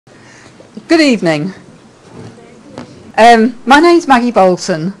Good evening. My name's Maggie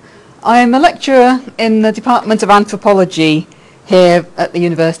Bolton. I'm a lecturer in the Department of Anthropology here at the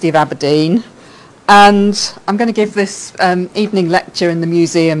University of Aberdeen, and I'm going to give this evening lecture in the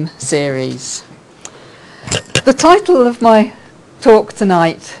museum series. The title of my talk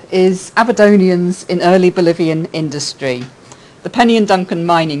tonight is Aberdonians in Early Bolivian Industry, the Penny and Duncan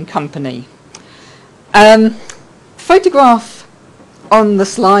Mining Company. Photograph on the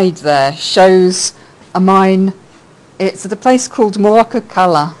slide there shows a mine. It's at a place called Morocco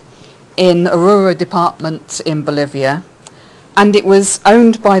Cala in Aurora Department in Bolivia, and it was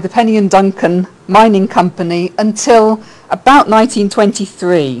owned by the Penny and Duncan Mining Company until about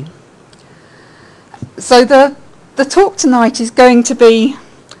 1923. So the talk tonight is going to be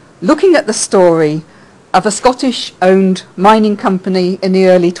looking at the story of a Scottish-owned mining company in the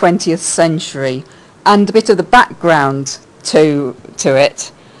early 20th century and a bit of the background to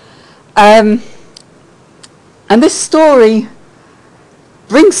it. And this story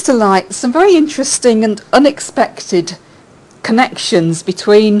brings to light some very interesting and unexpected connections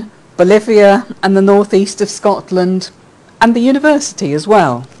between Bolivia and the northeast of Scotland and the university as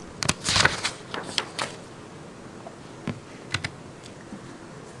well.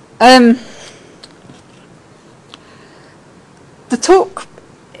 The talk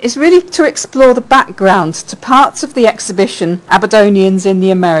is really to explore the background to parts of the exhibition Aberdonians in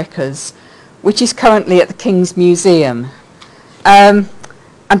the Americas, which is currently at the King's Museum. And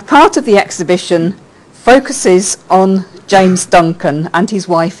part of the exhibition focuses on James Duncan and his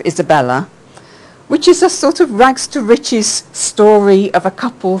wife Isabella, which is a sort of rags to riches story of a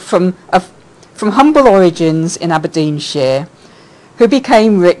couple from humble origins in Aberdeenshire who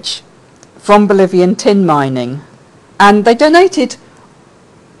became rich from Bolivian tin mining. And they donated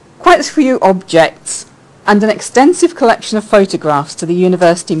quite a few objects and an extensive collection of photographs to the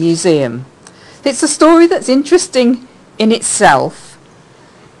University Museum. It's a story that's interesting in itself.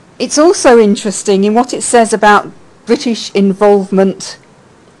 It's also interesting in what it says about British involvement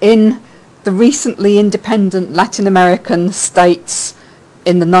in the recently independent Latin American states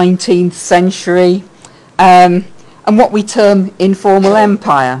in the 19th century, and what we term informal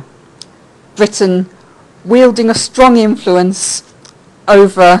empire. Britain wielding a strong influence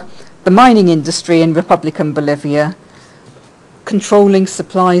over the mining industry in Republican Bolivia, controlling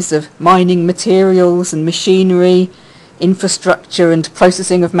supplies of mining materials and machinery, infrastructure and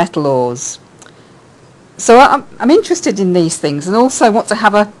processing of metal ores. So I'm interested in these things, and also want to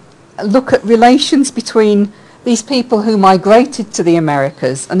have a look at relations between these people who migrated to the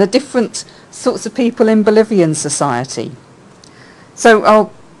Americas and the different sorts of people in Bolivian society.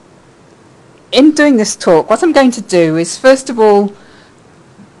 So in doing this talk, what I'm going to do is first of all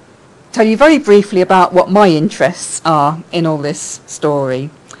tell you very briefly about what my interests are in all this story.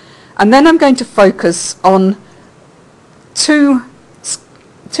 And then I'm going to focus on two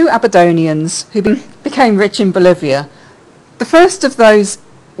Aberdonians who became rich in Bolivia. The first of those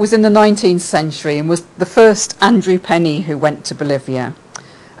was in the 19th century and was the first Andrew Penny who went to Bolivia.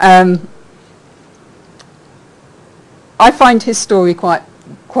 I find his story quite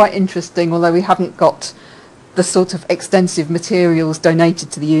interesting, although we haven't got the sort of extensive materials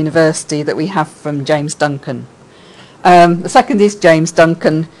donated to the university that we have from James Duncan. The second is James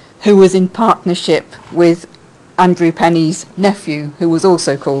Duncan, who was in partnership with Andrew Penny's nephew, who was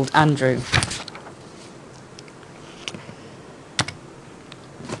also called Andrew.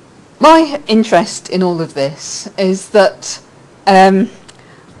 My interest in all of this is that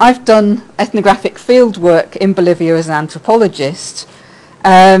I've done ethnographic field work in Bolivia as an anthropologist.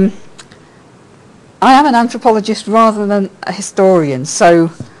 I am an anthropologist rather than a historian,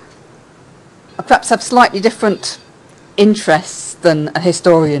 so I perhaps have slightly different interests than a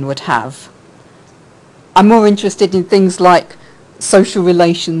historian would have. I'm more interested in things like social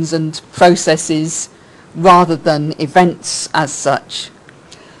relations and processes rather than events as such.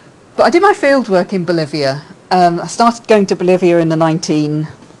 But I did my field work in Bolivia. I started going to Bolivia in the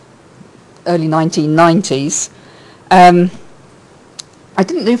early 1990s. I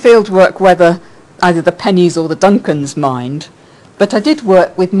didn't do field work whether either the Pennies or the Duncans mined, but I did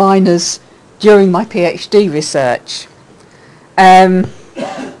work with miners during my PhD research. The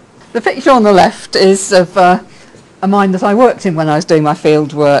picture on the left is of a mine that I worked in when I was doing my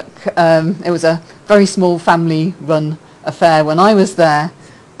field work. It was a very small family-run affair when I was there.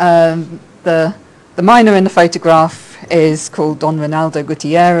 The miner in the photograph is called Don Ronaldo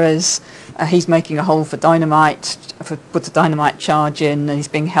Gutierrez. He's making a hole for dynamite, put a dynamite charge in, and he's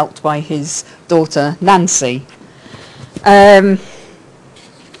being helped by his daughter Nancy. And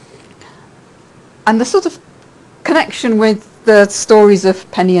the sort of connection with the stories of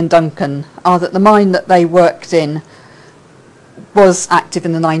Penny and Duncan are that the mine that they worked in was active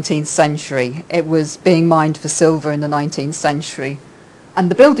in the 19th century. It was being mined for silver in the 19th century. And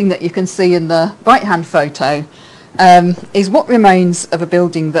the building that you can see in the right-hand photo is what remains of a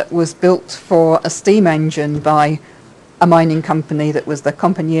building that was built for a steam engine by a mining company that was the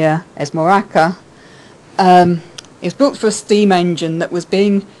Compañía Esmorraca. It was built for a steam engine that was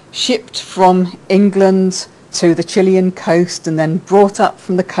being shipped from England to the Chilean coast and then brought up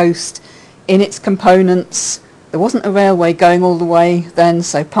from the coast in its components. There wasn't a railway going all the way then,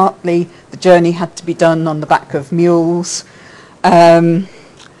 so partly the journey had to be done on the back of mules. And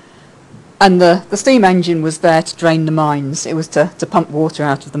the steam engine was there to drain the mines. It was to pump water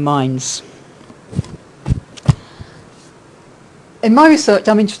out of the mines. In my research,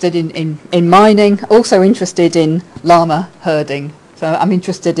 I'm interested in mining, also interested in llama herding. So I'm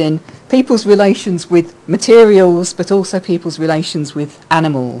interested in people's relations with materials, but also people's relations with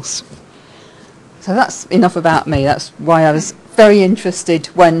animals. So that's enough about me. That's why I was very interested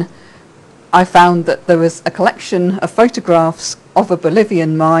when I found that there was a collection of photographs of a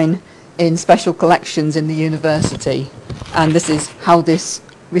Bolivian mine in special collections in the university. And this is how this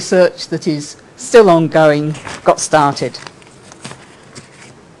research that is still ongoing got started.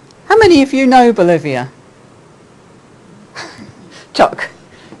 How many of you know Bolivia? Chuck,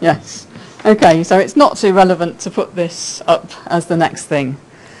 yes. Okay, so it's not too relevant to put this up as the next thing.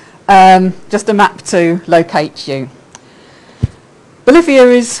 Just a map to locate you. Bolivia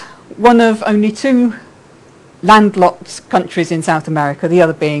is one of only 2 landlocked countries in South America, the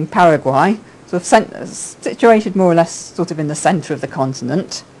other being Paraguay, sort of situated more or less sort of in the centre of the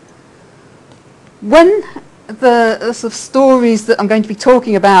continent. When the sort of stories that I'm going to be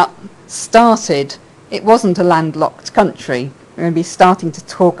talking about started, it wasn't a landlocked country. We're going to be starting to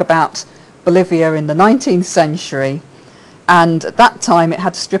talk about Bolivia in the 19th century, and at that time it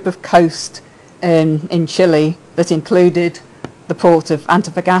had a strip of coast in Chile that included the port of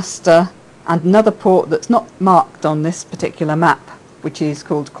Antofagasta and another port that's not marked on this particular map, which is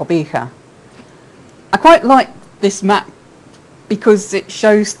called Cobija. I quite like this map because it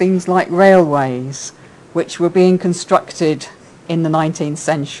shows things like railways which were being constructed in the 19th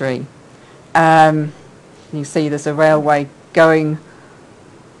century. You see there's a railway going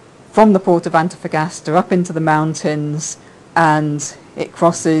from the port of Antofagasta up into the mountains, and it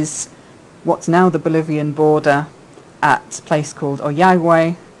crosses what's now the Bolivian border at a place called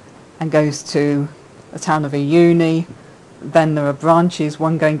Ollagüe and goes to the town of Uyuni. Then there are branches,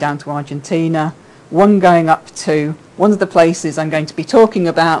 one going down to Argentina, one going up to one of the places I'm going to be talking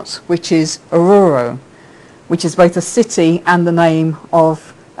about, which is Oruro, which is both a city and the name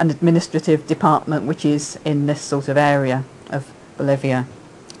of an administrative department which is in this sort of area of Bolivia.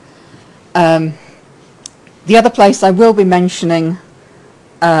 The other place I will be mentioning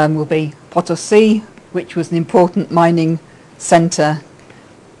will be Potosi, which was an important mining centre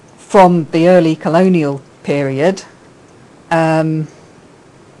from the early colonial period. That's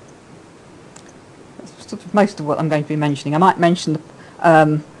sort of most of what I'm going to be mentioning. I might mention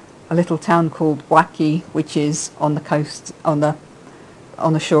a little town called Huaki, which is on the coast, on the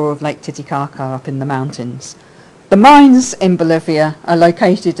shore of Lake Titicaca up in the mountains. The mines in Bolivia are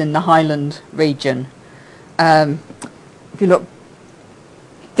located in the highland region. If you look,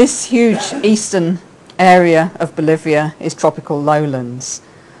 this huge eastern area of Bolivia is tropical lowlands.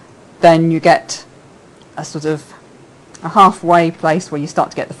 Then you get a sort of a halfway place where you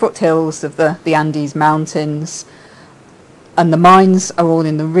start to get the foothills of the Andes mountains, and the mines are all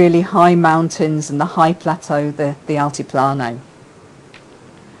in the really high mountains and the high plateau, the Altiplano.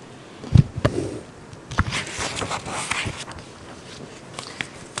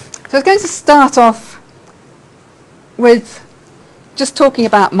 So I was going to start off with just talking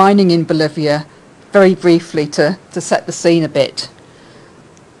about mining in Bolivia very briefly to set the scene a bit.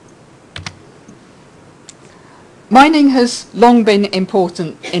 Mining has long been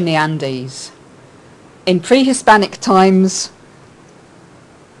important in the Andes. In pre-Hispanic times,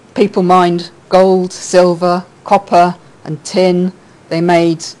 people mined gold, silver, copper and tin. They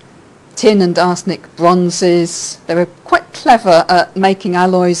made tin and arsenic bronzes. They were quite clever at making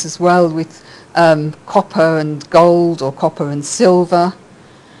alloys as well with copper and gold or copper and silver.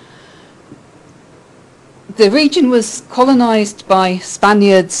 The region was colonized by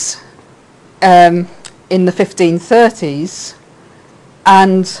Spaniards in the 1530s,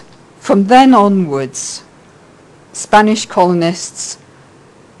 and from then onwards Spanish colonists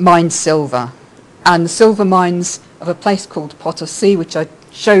mined silver, and the silver mines of a place called Potosi, which I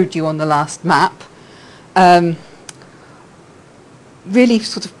showed you on the last map, really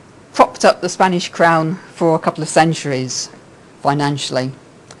sort of propped up the Spanish crown for a couple of centuries. financially.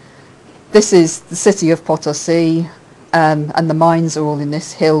 This is the city of Potosi, and the mines are all in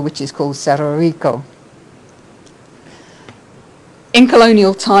this hill which is called Cerro Rico. In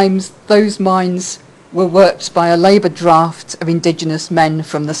colonial times, those mines were worked by a labour draft of indigenous men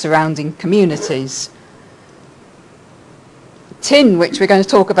from the surrounding communities. Tin, which we're going to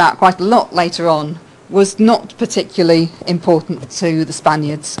talk about quite a lot later on, was not particularly important to the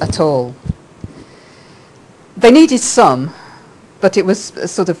Spaniards at all. They needed some, but it was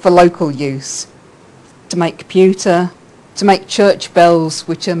sort of for local use, to make pewter, to make church bells,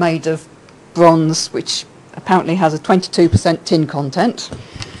 which are made of bronze, which apparently has a 22% tin content.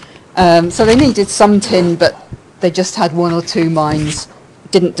 So they needed some tin, but they just had one or two mines,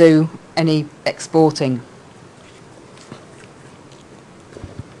 didn't do any exporting.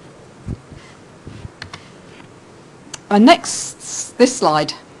 Next, this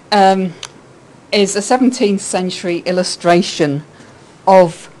slide is a 17th century illustration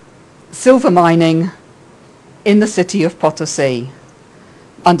of silver mining in the city of Potosi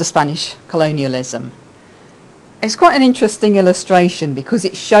under Spanish colonialism. It's quite an interesting illustration because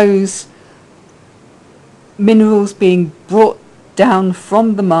it shows minerals being brought down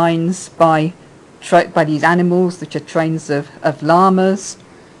from the mines by these animals, which are trains of llamas.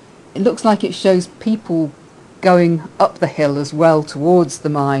 It looks like it shows people going up the hill as well towards the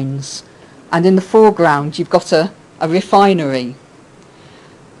mines, and in the foreground you've got a refinery.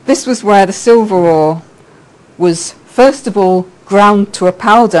 This was where the silver ore was first of all ground to a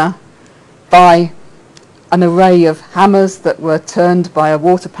powder by an array of hammers that were turned by a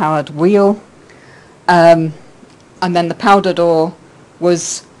water-powered wheel, and then the powdered ore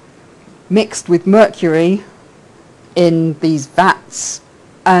was mixed with mercury in these vats,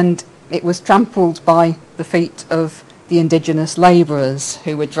 and it was trampled by the feet of the indigenous labourers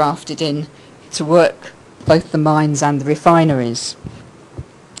who were drafted in to work both the mines and the refineries.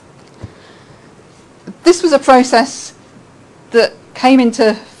 This was a process that came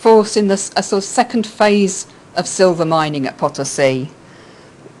into force in a sort of second phase of silver mining at Potosi.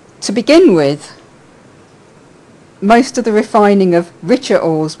 To begin with, most of the refining of richer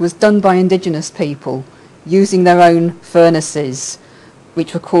ores was done by indigenous people using their own furnaces,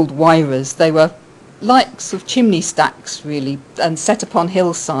 which were called wairas. They were like sort of chimney stacks, really, and set upon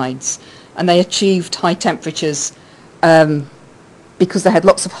hillsides, and they achieved high temperatures because they had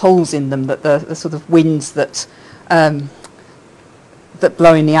lots of holes in them, that the sort of winds that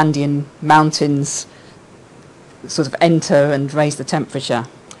blow in the Andean mountains sort of enter and raise the temperature.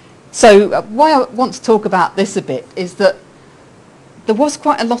 So why I want to talk about this a bit is that there was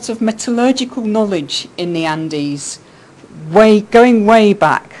quite a lot of metallurgical knowledge in the Andes going way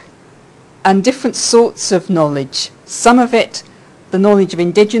back, and different sorts of knowledge. Some of it, the knowledge of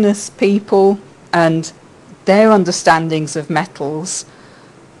indigenous people and their understandings of metals.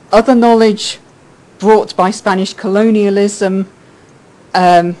 Other knowledge brought by Spanish colonialism,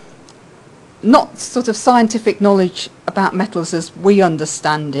 not sort of scientific knowledge about metals as we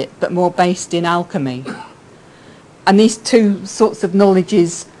understand it, but more based in alchemy. And these two sorts of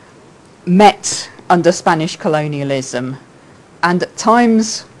knowledges met under Spanish colonialism, and at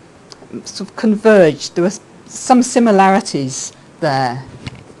times sort of converged. There were some similarities there.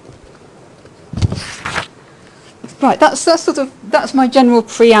 Right, that's my general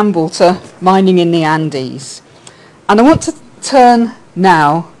preamble to mining in the Andes, and I want to turn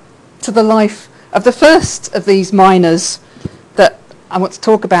now to the life of the first of these miners that I want to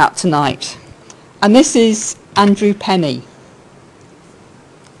talk about tonight, and this is Andrew Penny.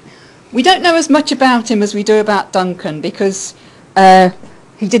 We don't know as much about him as we do about Duncan because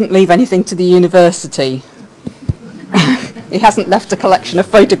he didn't leave anything to the university. He hasn't left a collection of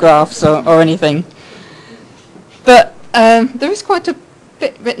photographs or anything. But there is quite a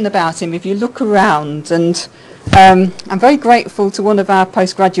bit written about him if you look around, and I'm very grateful to one of our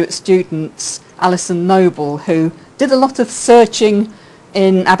postgraduate students, Alison Noble, who did a lot of searching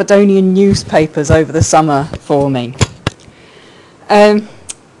in Aberdonian newspapers over the summer for me.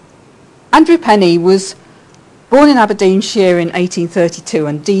 Andrew Penny was born in Aberdeenshire in 1832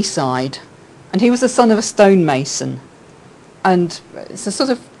 and Deeside, and he was the son of a stonemason. And it's a sort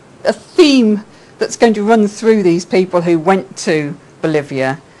of a theme that's going to run through these people who went to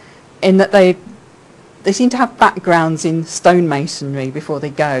Bolivia, in that they seem to have backgrounds in stonemasonry before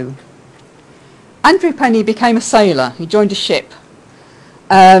they go. Andrew Penny became a sailor. He joined a ship,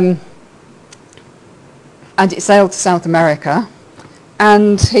 and it sailed to South America,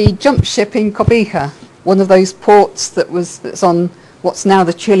 and he jumped ship in Cobija, one of those ports that's on what's now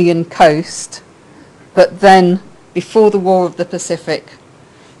the Chilean coast, but then, before the War of the Pacific,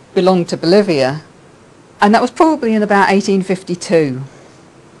 belonged to Bolivia, and that was probably in about 1852.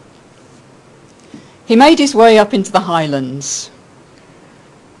 He made his way up into the Highlands,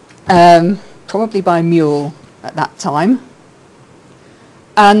 probably by mule at that time,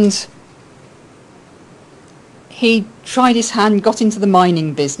 and he tried his hand, got into the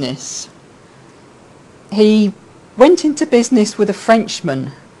mining business. He went into business with a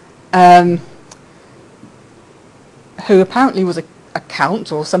Frenchman who apparently was a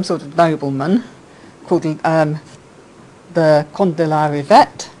count or some sort of nobleman called the Comte de la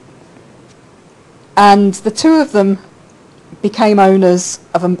Rivette, and the two of them became owners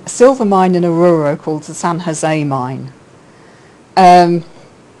of a silver mine in Oruro called the San Jose mine.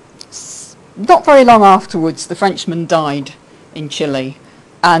 Not very long afterwards, the Frenchman died in Chile,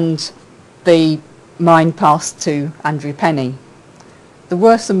 and the mine passed to Andrew Penny. There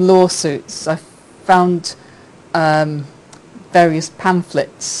were some lawsuits. I found various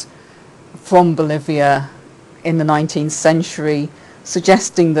pamphlets from Bolivia in the 19th century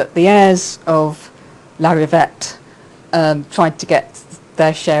suggesting that the heirs of La Rivette tried to get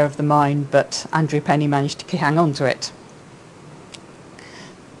their share of the mine, but Andrew Penny managed to hang on to it.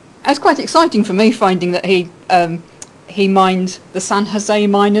 It was quite exciting for me finding that he mined the San Jose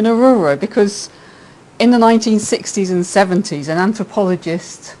mine in Oruro, because in the 1960s and 70s an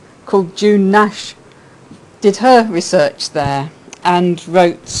anthropologist called June Nash did her research there and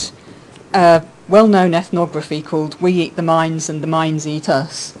wrote a well-known ethnography called We Eat the Mines and the Mines Eat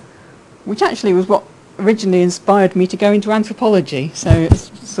Us, which actually was what originally inspired me to go into anthropology. So it's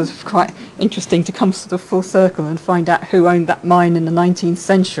sort of quite interesting to come sort of full circle and find out who owned that mine in the 19th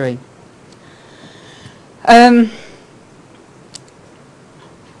century. Andrew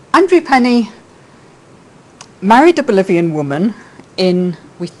Penny married a Bolivian woman in,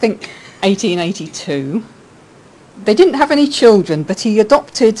 we think, 1882. They didn't have any children, but he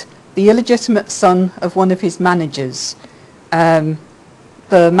adopted the illegitimate son of one of his managers. The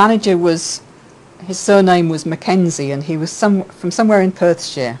manager was, his surname was Mackenzie, and he was from somewhere in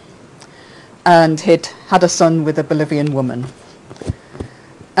Perthshire, and he'd had a son with a Bolivian woman.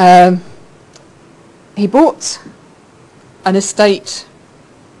 He bought an estate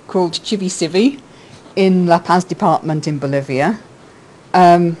called Chivisivi in La Paz department in Bolivia,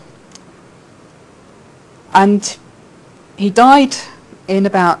 and he died in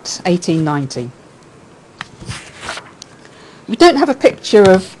about 1890. We don't have a picture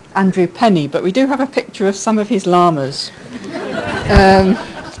of Andrew Penny, but we do have a picture of some of his llamas.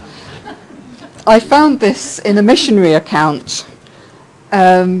 I found this in a missionary account,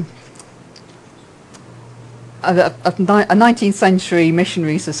 a 19th century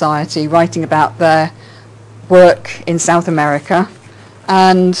missionary society writing about their work in South America,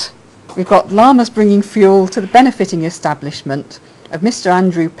 and we've got llamas bringing fuel to the benefiting establishment of Mr.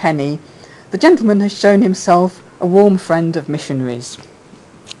 Andrew Penny. The gentleman has shown himself a warm friend of missionaries.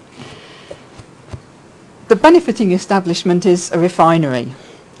 The benefiting establishment is a refinery,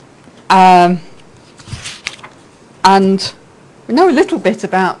 and we know a little bit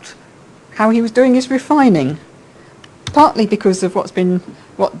about how he was doing his refining, partly because of what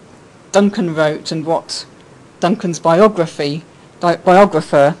Duncan wrote and what Duncan's biographer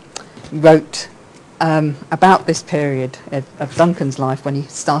wrote about this period of Duncan's life when he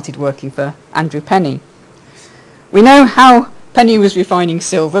started working for Andrew Penny. We know how Penny was refining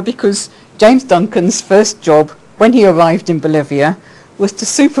silver because James Duncan's first job when he arrived in Bolivia was to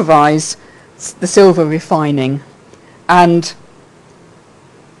supervise the silver refining, and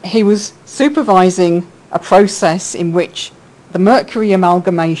he was supervising a process in which the mercury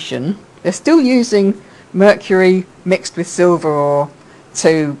amalgamation, they're still using mercury mixed with silver ore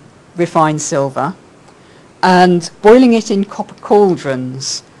to refine silver, and boiling it in copper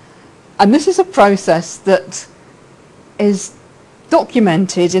cauldrons. And this is a process that is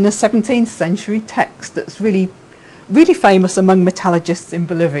documented in a 17th century text that's really famous among metallurgists in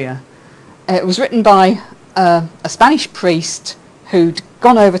Bolivia. It was written by a Spanish priest who'd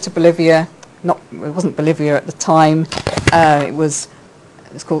gone over to Bolivia. It wasn't Bolivia at the time, it's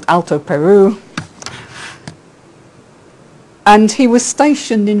called Alto Peru, and he was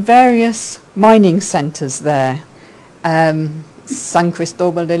stationed in various mining centres there. San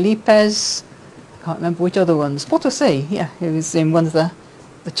Cristobal de Lipez, I can't remember which other ones, Potosí, yeah, he was in one of the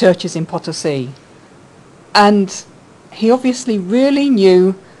churches in Potosí. And he obviously really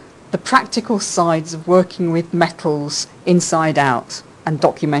knew the practical sides of working with metals inside out and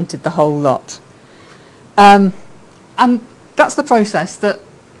documented the whole lot. And that's the process that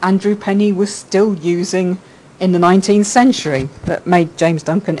Andrew Penny was still using in the 19th century that made James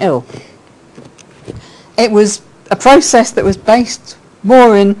Duncan ill. It was a process that was based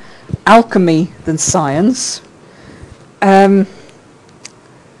more in alchemy than science. And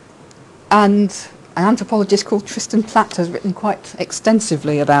an anthropologist called Tristan Platt has written quite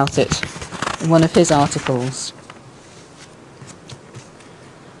extensively about it in one of his articles.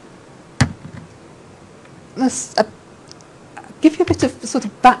 Let's give you a bit of sort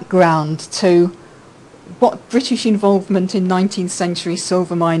of background to what British involvement in 19th century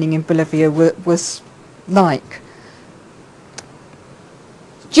silver mining in Bolivia was like.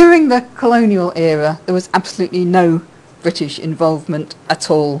 During the colonial era, there was absolutely no British involvement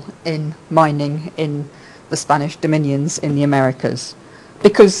at all in mining in the Spanish dominions in the Americas,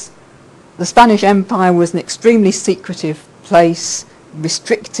 because the Spanish Empire was an extremely secretive place,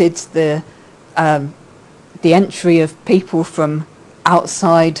 restricted the entry of people from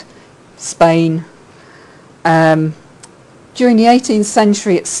outside Spain. During the 18th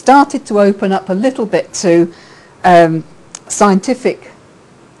century, it started to open up a little bit to scientific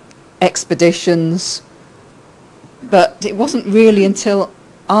expeditions, but it wasn't really until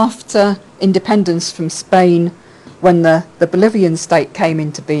after independence from Spain, when the Bolivian state came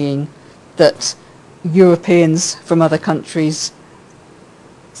into being, that Europeans from other countries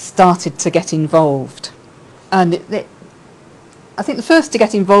started to get involved. And I think the first to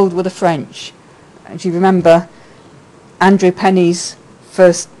get involved were the French. As you remember, Andrew Penny's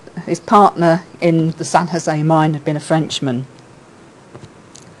his partner in the San Jose mine had been a Frenchman.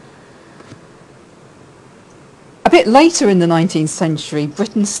 A bit later in the 19th century,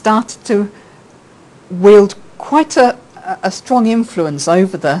 Britain started to wield quite a strong influence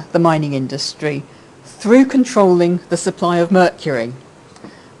over the mining industry through controlling the supply of mercury.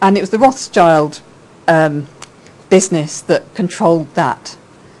 And it was the Rothschild business that controlled that.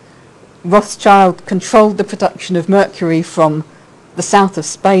 Rothschild controlled the production of mercury from the south of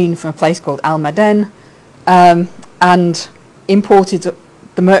Spain, from a place called Almaden, and imported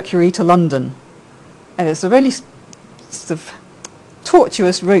the mercury to London. And it's a really sort of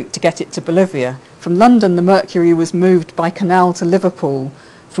tortuous route to get it to Bolivia. From London, the mercury was moved by canal to Liverpool,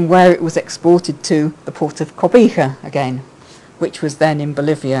 from where it was exported to the port of Cobija again, which was then in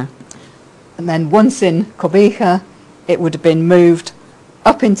Bolivia. And then once in Cobija, it would have been moved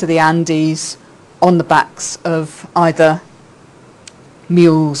up into the Andes on the backs of either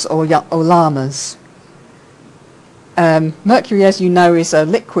mules or llamas. Mercury, as you know, is a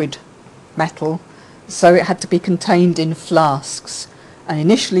liquid metal, so it had to be contained in flasks. And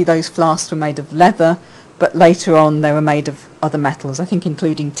initially those flasks were made of leather, but later on they were made of other metals, I think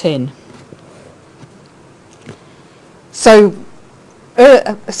including tin. So,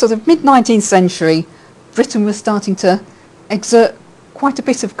 sort of mid-19th century, Britain was starting to exert quite a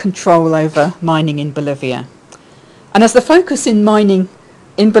bit of control over mining in Bolivia. And as the focus in mining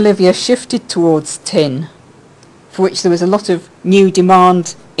in Bolivia shifted towards tin, for which there was a lot of new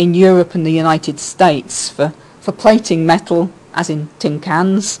demand in Europe and the United States for plating metal, as in tin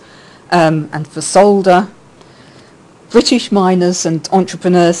cans, and for solder, British miners and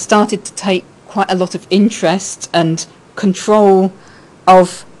entrepreneurs started to take quite a lot of interest and control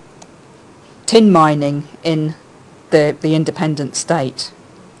of tin mining in the independent state.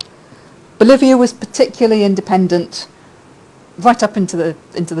 Bolivia was particularly independent right up into the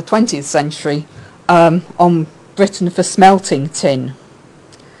 20th century on Britain for smelting tin.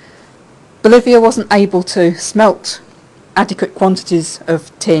 Bolivia wasn't able to smelt adequate quantities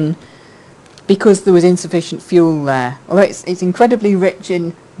of tin because there was insufficient fuel there. Although it's incredibly rich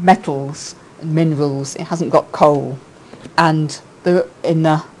in metals and minerals, it hasn't got coal. And in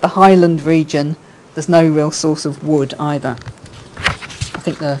the highland region, there's no real source of wood either. I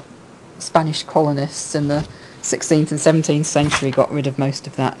think the Spanish colonists in the 16th and 17th century got rid of most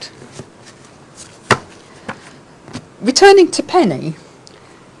of that. Returning to Penny,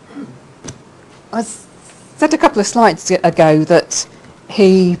 I said a couple of slides ago that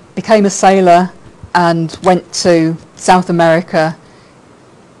he became a sailor and went to South America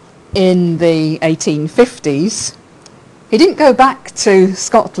in the 1850s. He didn't go back to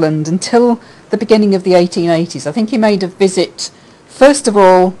Scotland until the beginning of the 1880s. I think he made a visit, first of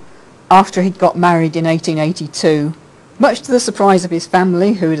all, after he'd got married in 1882, much to the surprise of his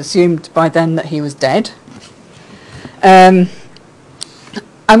family, who had assumed by then that he was dead. And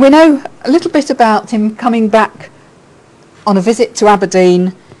we know a little bit about him coming back on a visit to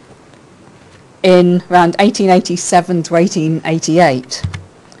Aberdeen in around 1887 to 1888.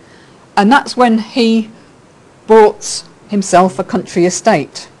 And that's when he bought himself a country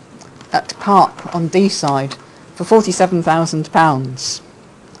estate at Park on Deeside for £47,000.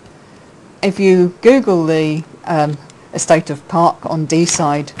 If you Google the estate of Park on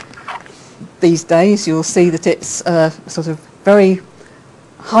Deeside these days, you'll see that it's a sort of very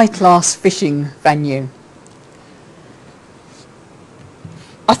high-class fishing venue.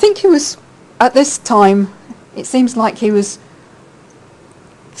 I think he was, at this time, it seems like he was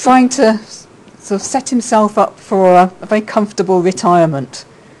trying to sort of set himself up for a very comfortable retirement.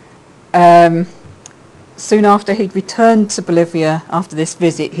 Soon after he'd returned to Bolivia after this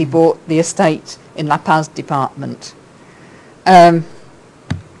visit, he bought the estate in La Paz department. But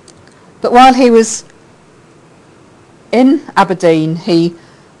while he was in Aberdeen, he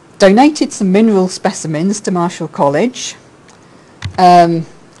donated some mineral specimens to Marshall College,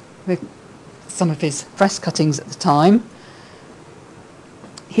 with some of his press cuttings at the time.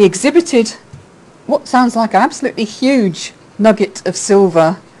 He exhibited what sounds like an absolutely huge nugget of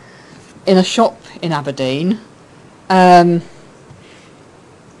silver in a shop in Aberdeen. There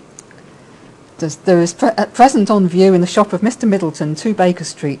is at present on view in the shop of Mr. Middleton, 2 Baker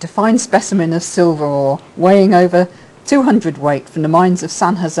Street, a fine specimen of silver ore weighing over 200 weight from the mines of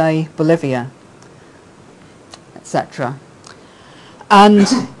San Jose, Bolivia, etc. And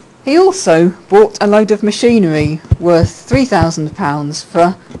he also bought a load of machinery worth £3,000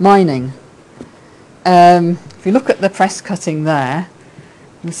 for mining. If you look at the press cutting there,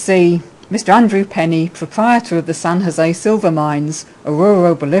 you'll see Mr. Andrew Penny, proprietor of the San Jose silver mines,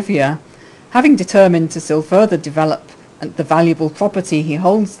 Oruro, Bolivia, having determined to still further develop the valuable property he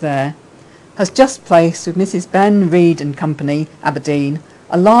holds there, has just placed with Mrs. Ben Reed and Company, Aberdeen,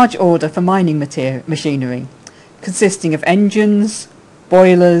 a large order for mining machinery, consisting of engines,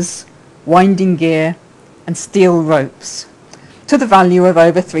 boilers, winding gear and steel ropes, to the value of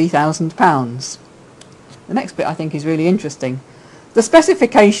over £3,000. The next bit I think is really interesting. The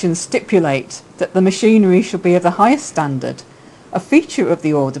specifications stipulate that the machinery shall be of the highest standard, a feature of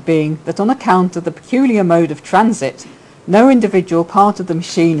the order being that on account of the peculiar mode of transit, no individual part of the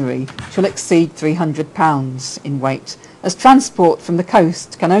machinery shall exceed £300 in weight, as transport from the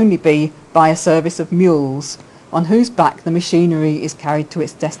coast can only be by a service of mules, on whose back the machinery is carried to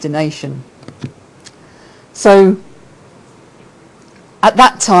its destination. So, at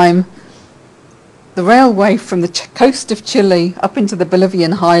that time, the railway from the coast of Chile up into the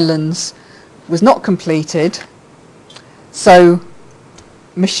Bolivian highlands was not completed, so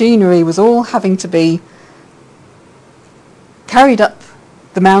machinery was all having to be carried up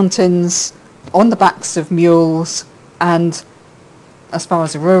the mountains on the backs of mules and as far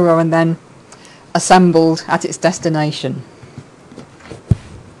as Oruro, and then assembled at its destination.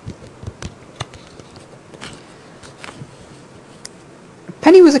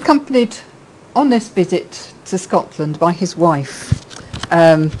 Penny was accompanied on this visit to Scotland by his wife,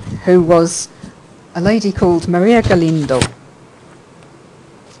 who was a lady called Maria Galindo.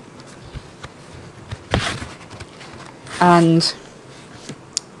 And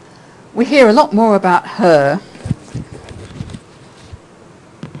we hear a lot more about her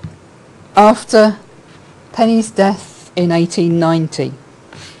after Penny's death in 1890.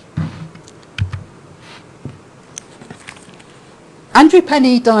 Andrew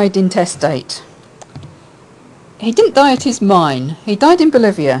Penny died intestate. He didn't die at his mine. He died in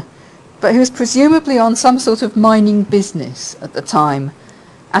Bolivia, but he was presumably on some sort of mining business at the time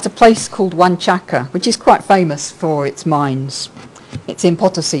at a place called Huanchaca, which is quite famous for its mines. It's in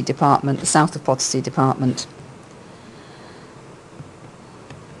Potosi department, the south of Potosi department.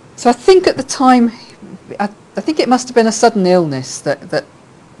 So I think at the time, I think it must have been a sudden illness that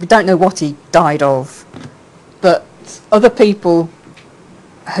we don't know what he died of, but other people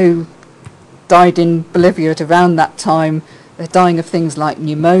who died in Bolivia at around that time, they're dying of things like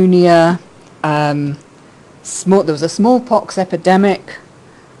pneumonia, there was a smallpox epidemic,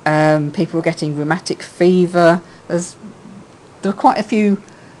 people were getting rheumatic fever. There were quite a few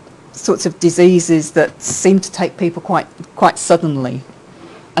sorts of diseases that seemed to take people quite suddenly,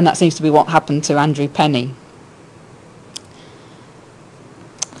 and that seems to be what happened to Andrew Penny.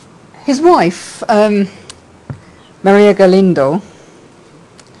 His wife, Maria Galindo,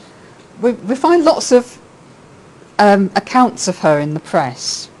 we find lots of accounts of her in the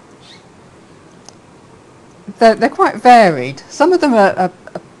press. They're quite varied. Some of them are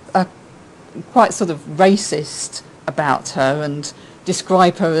quite sort of racist about her and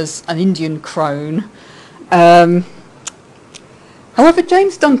describe her as an Indian crone. However,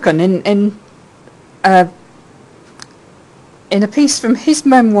 James Duncan, in a piece from his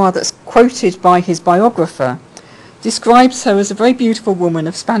memoir that's quoted by his biographer, describes her as a very beautiful woman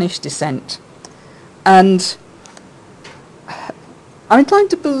of Spanish descent. And I'm inclined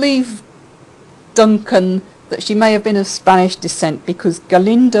to believe Duncan that she may have been of Spanish descent because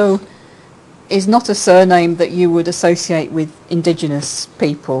Galindo is not a surname that you would associate with indigenous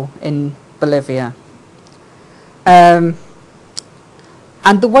people in Bolivia.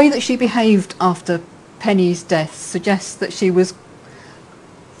 And the way that she behaved after Penny's death suggests that she was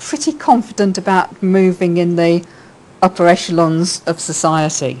pretty confident about moving in the upper echelons of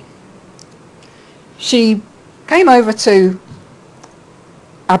society. She came over to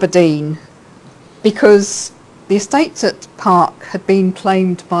Aberdeen because the estate at Park had been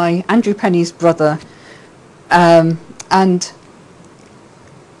claimed by Andrew Penny's brother, and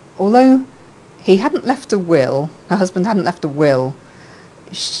although he hadn't left a will, her husband hadn't left a will,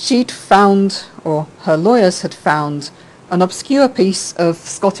 she'd found, or her lawyers had found, an obscure piece of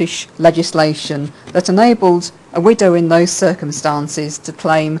Scottish legislation that enabled a widow in those circumstances to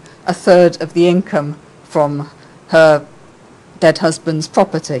claim a third of the income from her dead husband's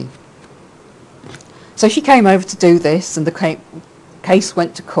property. So she came over to do this, and the case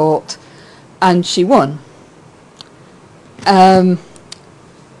went to court, and she won. The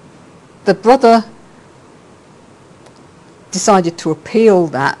brother decided to appeal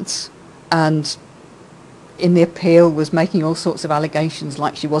that, and in the appeal was making all sorts of allegations,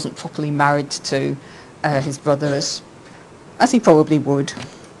 like she wasn't properly married to his brother, as he probably would.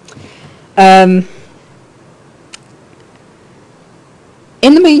 In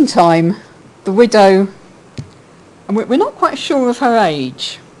the meantime, the widow, and we're not quite sure of her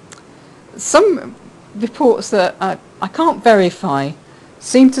age. Some reports that I can't verify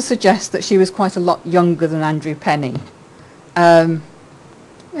seem to suggest that she was quite a lot younger than Andrew Penny.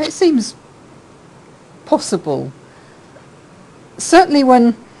 It seems possible. Certainly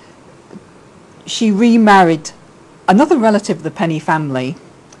when she remarried another relative of the Penny family,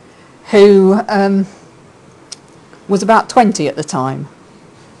 who was about 20 at the time.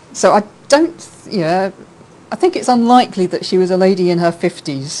 So I think it's unlikely that she was a lady in her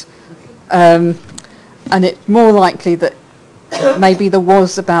 50s, and it's more likely that maybe there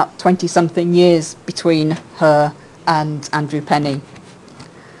was about 20-something years between her and Andrew Penny.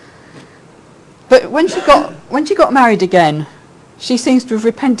 But when she got married again, she seems to have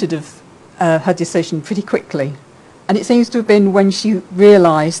repented of her decision pretty quickly, and it seems to have been when she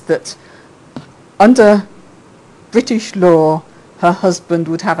realised that under British law her husband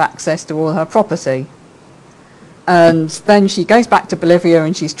would have access to all her property. And then she goes back to Bolivia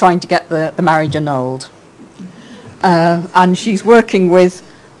and she's trying to get the marriage annulled. And she's working with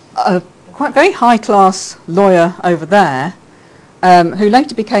a quite very high-class lawyer over there, who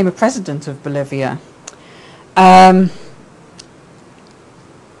later became a president of Bolivia. But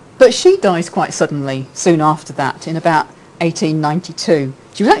she dies quite suddenly soon after that, in about 1892.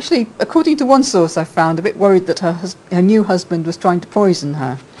 She was actually, according to one source I found, a bit worried that her new husband was trying to poison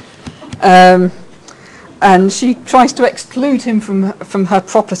her. And she tries to exclude him from her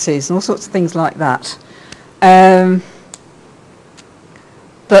properties and all sorts of things like that.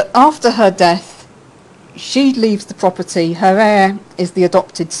 But after her death, she leaves the property. Her heir is the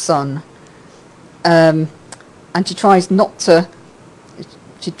adopted son, and she tried not to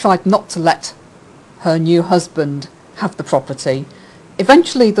let her new husband have the property.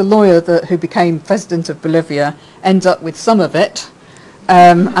 Eventually, the lawyer who became president of Bolivia ends up with some of it,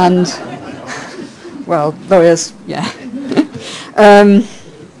 and well, lawyers, yeah.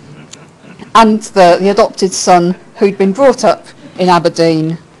 And the adopted son, who'd been brought up in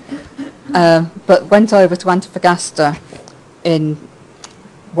Aberdeen, but went over to Antofagasta in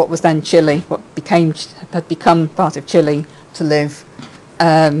what was then Chile, had become part of Chile, to live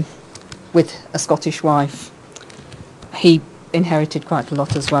with a Scottish wife. He inherited quite a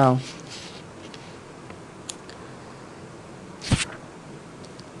lot as well.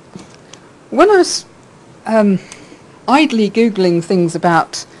 When I was idly Googling things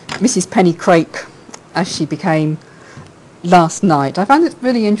about Mrs. Penny Craik as she became last night, I found a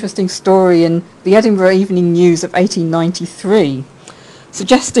really interesting story in the Edinburgh Evening News of 1893,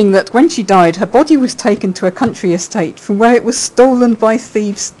 suggesting that when she died, her body was taken to a country estate from where it was stolen by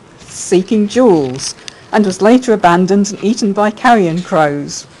thieves seeking jewels, and was later abandoned and eaten by carrion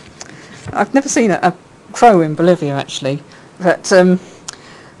crows. I've never seen a crow in Bolivia, actually, but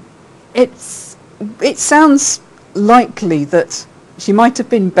it sounds likely that she might have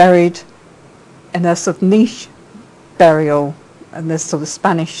been buried in a sort of niche burial, in this sort of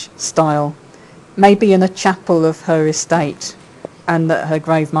Spanish style, maybe in a chapel of her estate, and that her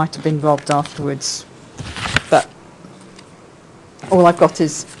grave might have been robbed afterwards. But all I've got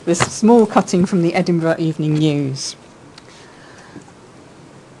is this small cutting from the Edinburgh Evening News.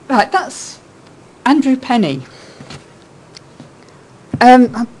 Right, that's Andrew Penny.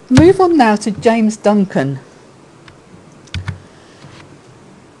 I'll move on now to James Duncan.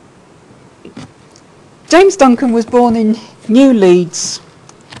 James Duncan was born in New Leeds,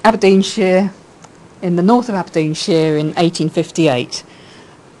 Aberdeenshire, in the north of Aberdeenshire in 1858.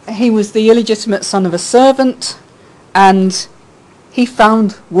 he was the illegitimate son of a servant, and he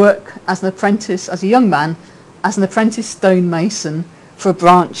found work as an apprentice, as a young man, as an apprentice stonemason for a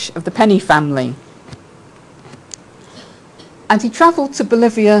branch of the Penny family. And he travelled to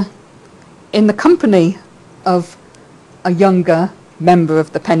Bolivia in the company of a younger member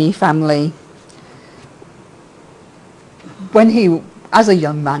of the Penny family when he, as a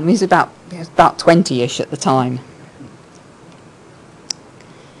young man, he was about 20-ish at the time.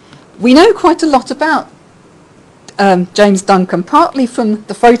 We know quite a lot about James Duncan, partly from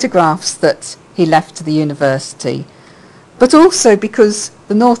the photographs that he left to the university, but also because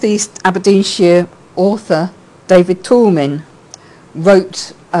the North East Aberdeenshire author David Toulmin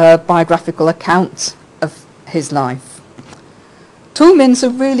wrote a biographical account of his life. Toulmin's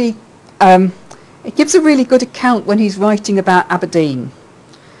it gives a really good account when he's writing about Aberdeen.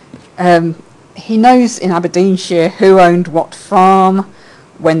 He knows in Aberdeenshire who owned what farm,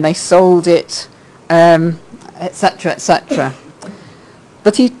 when they sold it, etc., etc.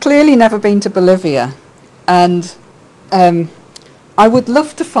 But he'd clearly never been to Bolivia, and I would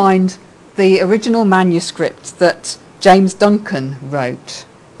love to find the original manuscript that James Duncan wrote,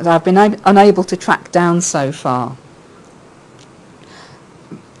 that I've been unable to track down so far.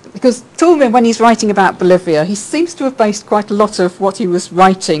 Because Toulmin, when he's writing about Bolivia, he seems to have based quite a lot of what he was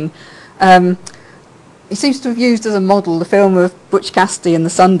writing. He seems to have used as a model the film of Butch Cassidy and the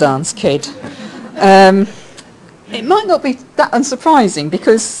Sundance Kid. It might not be that unsurprising,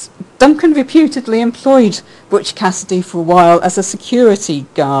 because Duncan reputedly employed Butch Cassidy for a while as a security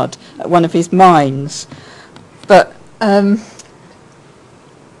guard at one of his mines. But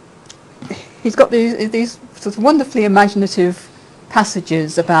he's got these sort of wonderfully imaginative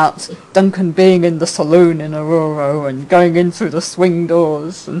passages about Duncan being in the saloon in Oruro and going in through the swing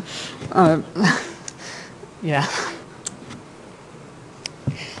doors, and yeah.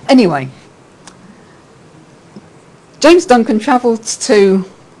 Anyway, James Duncan travelled to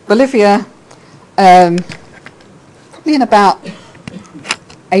Bolivia probably in about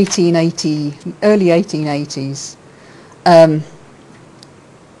 1880, early 1880s,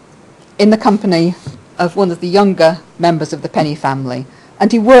 in the company of one of the younger members of the Penny family,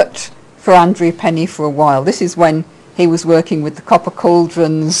 and he worked for Andrew Penny for a while. This is when he was working with the copper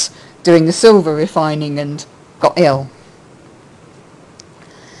cauldrons, doing the silver refining, and got ill.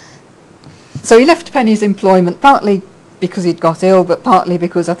 So he left Penny's employment, partly because he'd got ill, but partly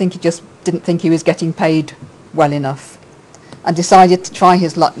because I think he just didn't think he was getting paid well enough, and decided to try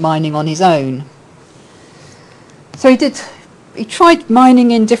his luck mining on his own. So he tried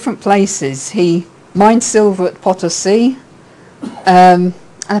mining in different places. He mined silver at Potosi, and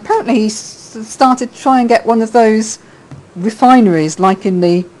apparently he started to try and get one of those refineries, like in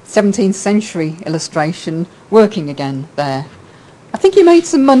the 17th century illustration, working again there. I think he made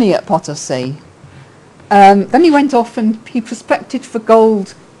some money at Potosi. Then he went off and he prospected for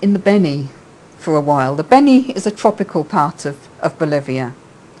gold in the Beni for a while. The Beni is a tropical part of Bolivia.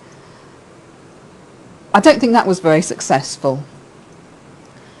 I don't think that was very successful.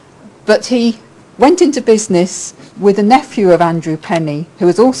 But he went into business with a nephew of Andrew Penny, who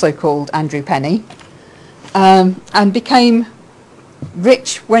was also called Andrew Penny, and became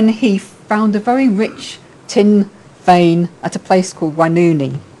rich when he found a very rich tin vein at a place called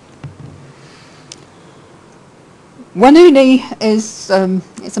Wanuni. Wanuni is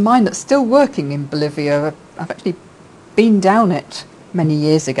it's a mine that's still working in Bolivia. I've actually been down it many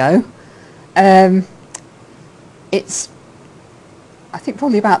years ago. It's, I think,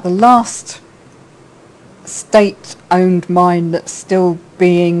 probably about the last state-owned mine that's still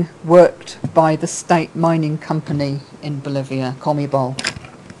being worked by the state mining company in Bolivia, Comibol.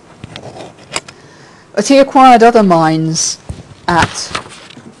 But he acquired other mines,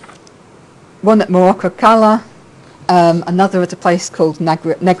 one at Morocco-Cala, another at a place called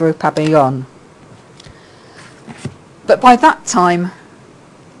Negro Pabellon. But by that time,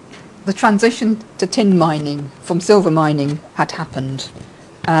 the transition to tin mining from silver mining had happened,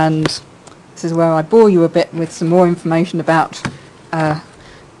 and this is where I bore you a bit with some more information about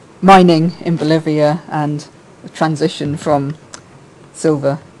mining in Bolivia and the transition from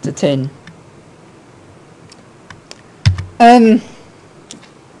silver to tin. A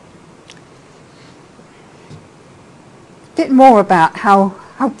bit more about how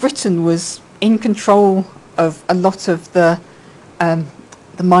Britain was in control of a lot of the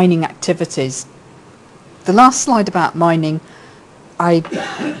mining activities. The last slide about mining, I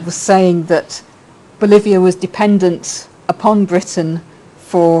was saying that Bolivia was dependent upon Britain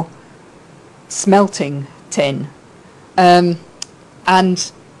for smelting tin. And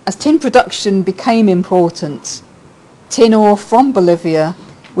as tin production became important, tin ore from Bolivia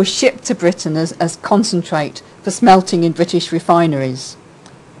was shipped to Britain as concentrate for smelting in British refineries.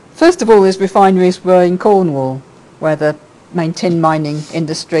 First of all, his refineries were in Cornwall, where the main tin mining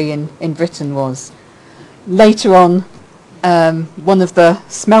industry in Britain was. Later on, one of the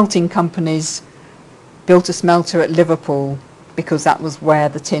smelting companies built a smelter at Liverpool because that was where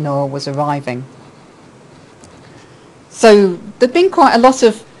the tin ore was arriving. So there'd been quite a lot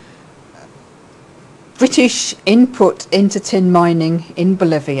of British input into tin mining in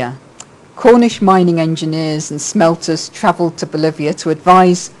Bolivia. Cornish mining engineers and smelters travelled to Bolivia to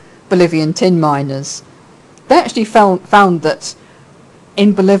advise Bolivian tin miners. They actually found that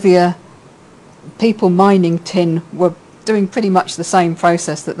in Bolivia, people mining tin were doing pretty much the same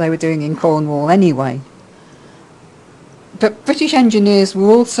process that they were doing in Cornwall anyway. But British engineers were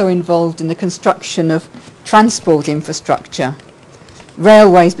also involved in the construction of transport infrastructure,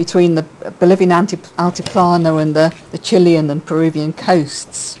 railways between the Bolivian Altiplano and the Chilean and Peruvian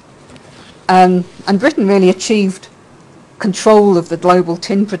coasts. And Britain really achieved control of the global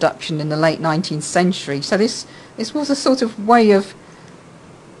tin production in the late 19th century. So this was a sort of way of,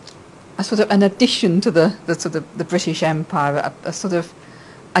 a sort of an addition to the British Empire, a sort of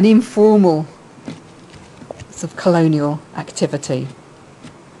an informal of colonial activity.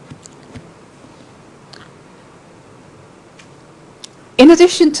 In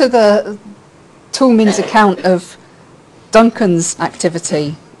addition to the Toulmin's account of Duncan's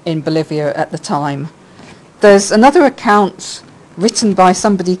activity in Bolivia at the time, there's another account written by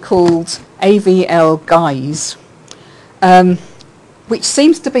somebody called A.V.L. Guise, which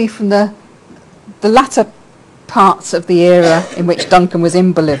seems to be from the latter parts of the era in which Duncan was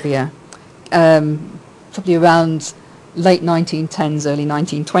in Bolivia, probably around late 1910s, early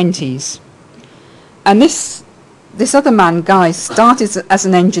 1920s. And this other man, Guy, started as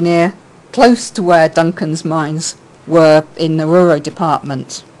an engineer close to where Duncan's mines were in the Oruro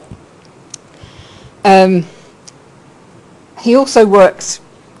department. Guy's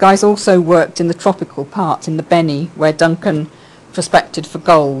also worked in the tropical part, in the Beni, where Duncan prospected for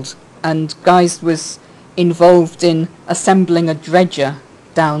gold, and Guy's was involved in assembling a dredger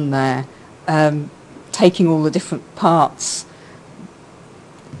down there, taking all the different parts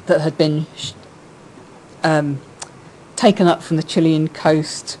that had been taken up from the Chilean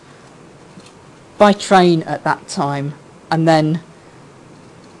coast by train at that time, and then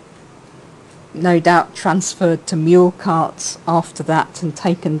no doubt transferred to mule carts after that and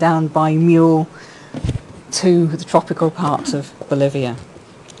taken down by mule to the tropical parts of Bolivia.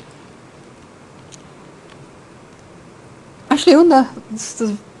 Actually, on the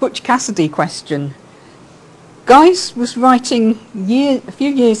sort of Butch Cassidy question, Guise was writing a few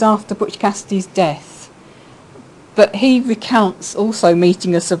years after Butch Cassidy's death, but he recounts also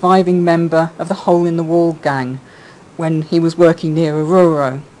meeting a surviving member of the Hole in the Wall gang when he was working near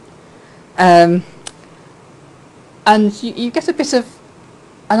Oruro. And you get a bit of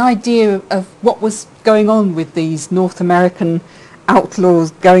an idea of what was going on with these North American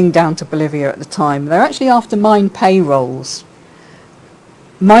outlaws going down to Bolivia at the time. They're actually after mine payrolls.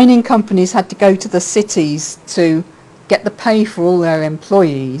 Mining companies had to go to the cities to get the pay for all their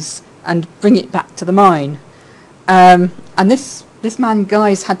employees and bring it back to the mine. And this man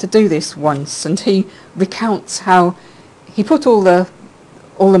Guise had to do this once, and he recounts how he put all the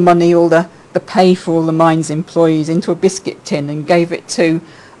money, all the pay for all the mine's employees into a biscuit tin and gave it to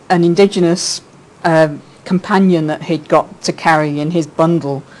an indigenous companion that he'd got to carry in his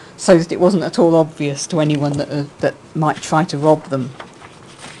bundle, so that it wasn't at all obvious to anyone that might try to rob them.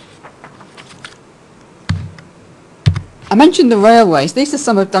 I mentioned the railways. These are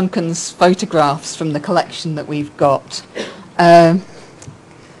some of Duncan's photographs from the collection that we've got. There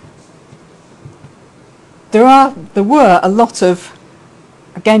were a lot of,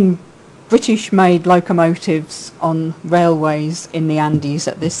 again, British-made locomotives on railways in the Andes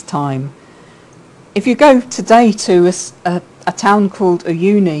at this time. If you go today to a town called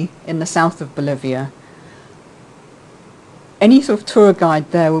Uyuni in the south of Bolivia, any sort of tour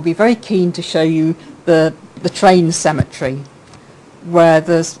guide there will be very keen to show you the train cemetery, where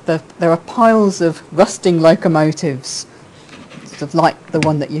there are piles of rusting locomotives, sort of like the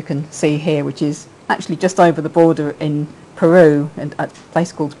one that you can see here, which is actually just over the border in Peru, at a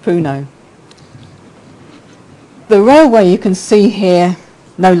place called Puno. The railway you can see here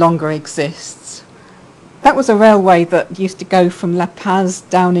no longer exists. That was a railway that used to go from La Paz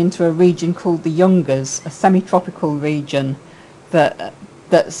down into a region called the Yungas, a semi-tropical region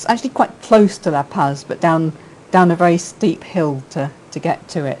that's actually quite close to La Paz, but down a very steep hill to get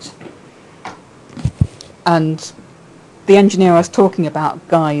to it. And the engineer I was talking about,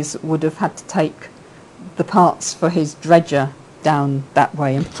 Guise, would have had to take the parts for his dredger down that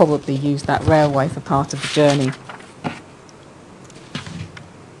way and probably used that railway for part of the journey.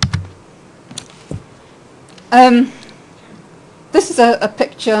 This is a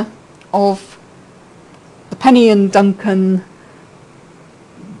picture of the Penny and Duncan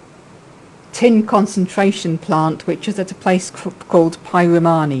tin concentration plant, which is at a place called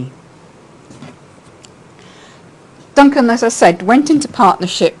Pyrimani. Duncan, as I said, went into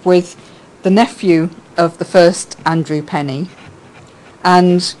partnership with the nephew of the first Andrew Penny,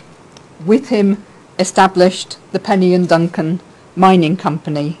 and with him established the Penny and Duncan Mining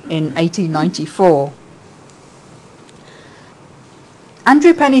Company in 1894.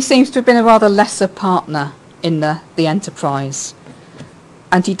 Andrew Penny seems to have been a rather lesser partner in the enterprise,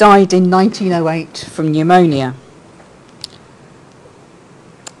 and he died in 1908 from pneumonia.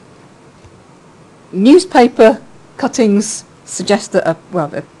 Newspaper cuttings suggest that a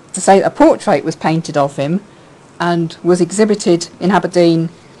portrait was painted of him and was exhibited in Aberdeen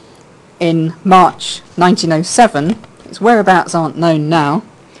in March 1907. Its whereabouts aren't known now,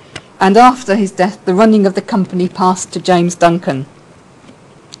 and after his death the running of the company passed to James Duncan.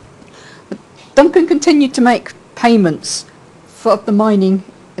 Duncan continued to make payments for the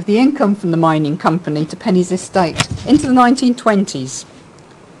income from the mining company to Penny's estate into the 1920s.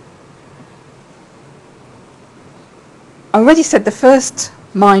 I already said the first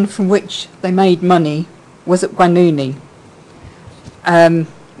mine from which they made money was at Wanuni, a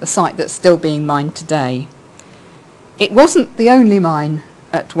site that's still being mined today. It wasn't the only mine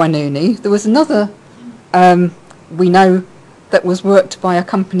at Wanuni. There was another, we know, that was worked by a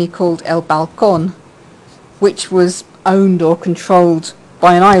company called El Balcon, which was owned or controlled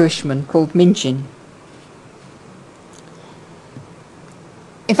by an Irishman called Minchin.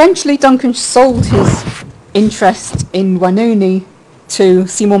 Eventually Duncan sold his interest in Wanuni to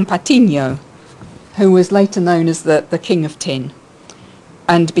Simon Patiño, who was later known as the King of Tin,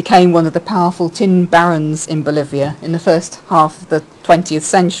 and became one of the powerful tin barons in Bolivia in the first half of the 20th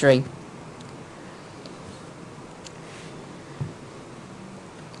century.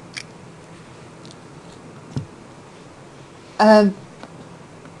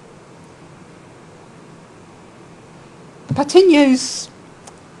 Patiño's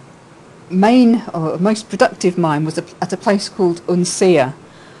main or most productive mine was at a place called Uncia,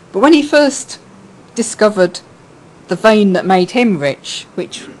 but when he first discovered the vein that made him rich,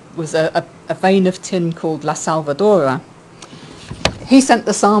 which was a vein of tin called La Salvadora, he sent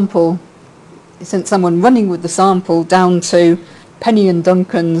someone running with the sample down to Penny and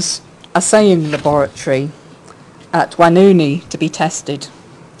Duncan's assaying laboratory at Wanuni to be tested.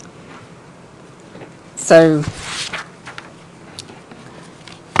 So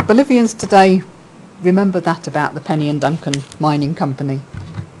Bolivians today remember that about the Penny and Duncan Mining Company.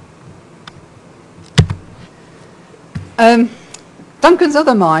 Duncan's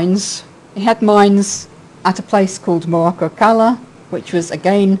other mines, he had mines at a place called Morocco Cala, which was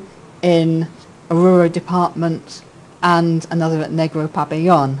again in Oruro department, and another at Negro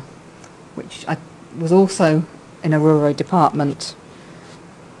Pabellon, which was also in Oruro department.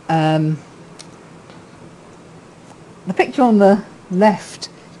 The picture on the left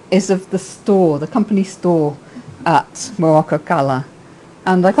is of the store, the company store at Morocco Cala,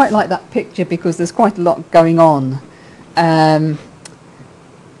 and I quite like that picture because there's quite a lot going on.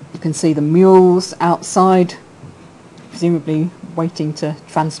 You can see the mules outside, presumably waiting to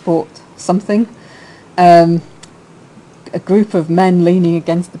transport something. A group of men leaning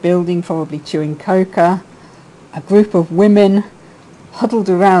against the building, probably chewing coca. A group of women huddled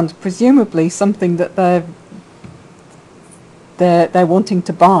around, presumably something that they're wanting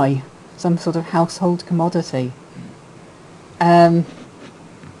to buy, some sort of household commodity.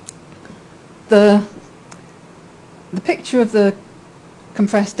 The picture of the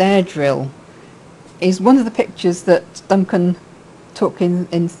compressed air drill is one of the pictures that Duncan took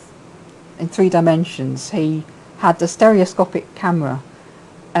in 3 dimensions. He had the stereoscopic camera,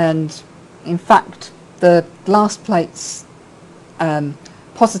 and in fact the glass plates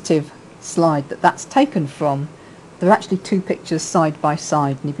positive slide that's taken from, there are actually 2 pictures side by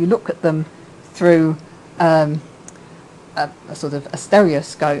side, and if you look at them through a sort of a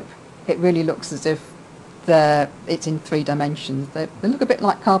stereoscope, it really looks as if it's in 3 dimensions. They look a bit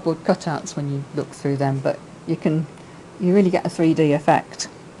like cardboard cutouts when you look through them, but you really get a 3D effect.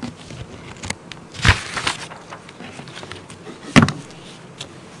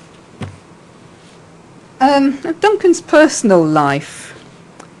 Duncan's personal life.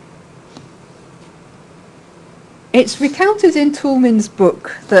 It's recounted in Toulmin's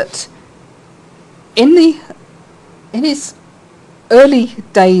book that in his early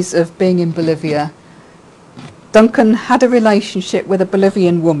days of being in Bolivia, Duncan had a relationship with a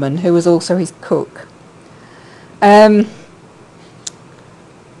Bolivian woman who was also his cook. And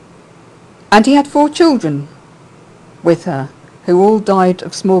he had 4 children with her, who all died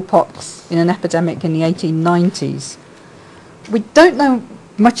of smallpox in an epidemic in the 1890s. We don't know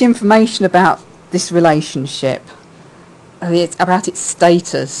much information about this relationship, about its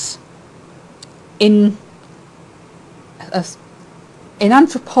status. In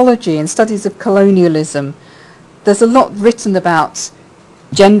anthropology and studies of colonialism, there's a lot written about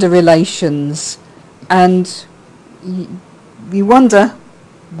gender relations, and you wonder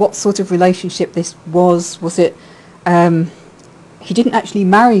what sort of relationship this was. Was it, he didn't actually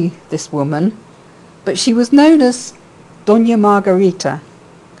marry this woman, but she was known as Doña Margarita.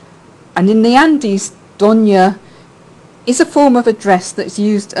 And in the Andes, Doña is a form of address that's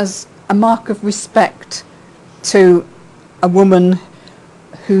used as a mark of respect to a woman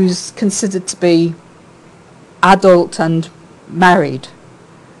who's considered to be adult and married.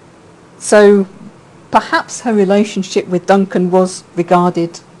 So perhaps her relationship with Duncan was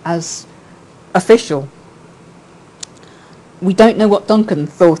regarded as official. We don't know what Duncan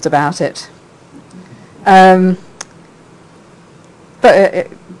thought about it. But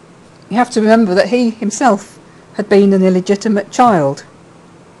you have to remember that he himself had been an illegitimate child.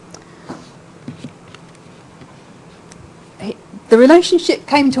 The relationship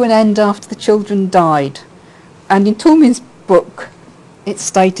came to an end after the children died, and in Toulmin's book it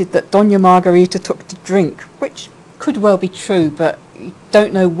stated that Doña Margarita took to drink, which could well be true, but you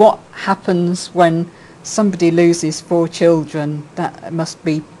don't know what happens when somebody loses 4 children. That must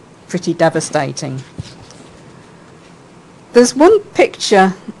be pretty devastating. There's one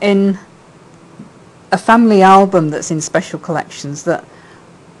picture in a family album that's in special collections that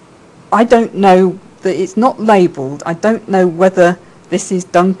I don't know, that it's not labelled. I don't know whether this is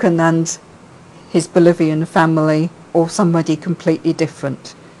Duncan and his Bolivian family or somebody completely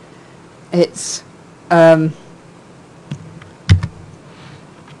different. It's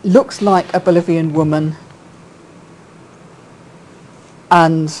looks like a Bolivian woman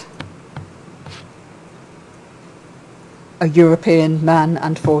and a European man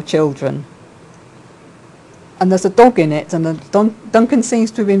and 4 children. And there's a dog in it, and Duncan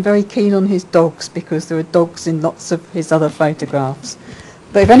seems to have been very keen on his dogs, because there are dogs in lots of his other photographs.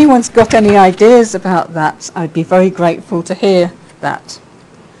 But if anyone's got any ideas about that, I'd be very grateful to hear that.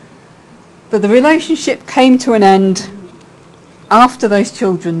 But the relationship came to an end after those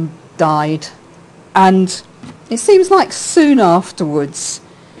children died, and it seems like soon afterwards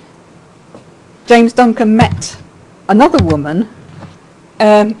James Duncan met another woman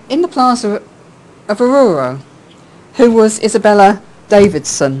in the plaza of Aurora, who was Isabella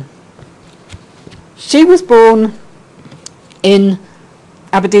Davidson. She was born in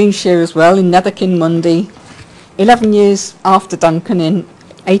Aberdeenshire as well, in Netherkin-Mundy, 11 years after Duncan in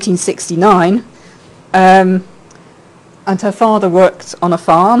 1869, and her father worked on a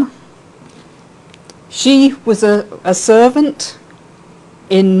farm. She was a servant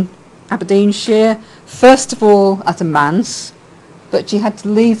in Aberdeenshire, first of all at a manse, but she had to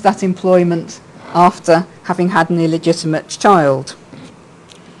leave that employment after having had an illegitimate child.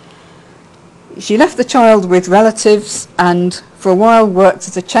 She left the child with relatives and for a while worked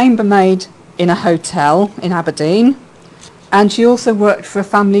as a chambermaid in a hotel in Aberdeen, and she also worked for a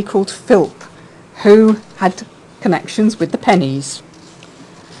family called Philp, who had connections with the Pennies.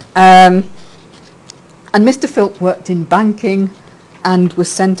 And Mr. Philp worked in banking and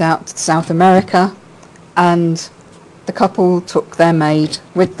was sent out to South America, and the couple took their maid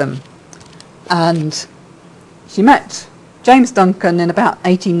with them. And she met James Duncan in about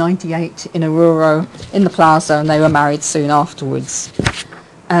 1898 in Aurora in the plaza, and they were married soon afterwards,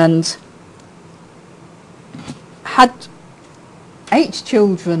 and had 8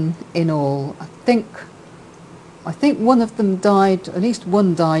 children in all. I think one of them died, at least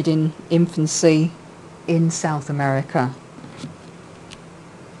one died in infancy in South America.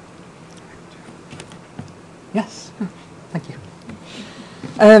 Yes, thank you.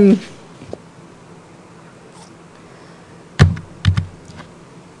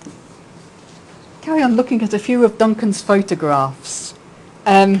 Carry on looking at a few of Duncan's photographs,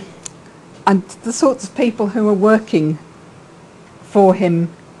 and the sorts of people who are working for him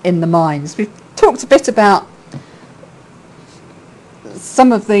in the mines. We've talked a bit about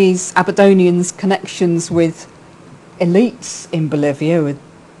some of these Aberdonians' connections with elites in Bolivia, with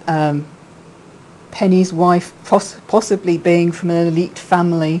Penny's wife possibly being from an elite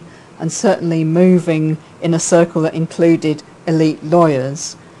family and certainly moving in a circle that included elite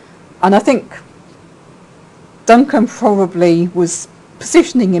lawyers. And I think Duncan probably was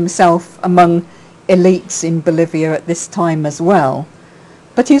positioning himself among elites in Bolivia at this time as well.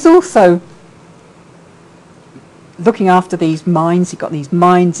 But he's also looking after these mines. He got these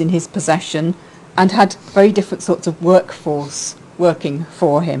mines in his possession and had very different sorts of workforce working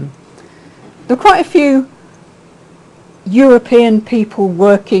for him. There were quite a few European people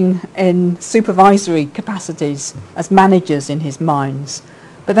working in supervisory capacities as managers in his mines.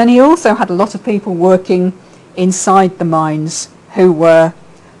 But then he also had a lot of people working inside the mines who were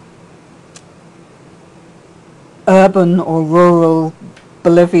urban or rural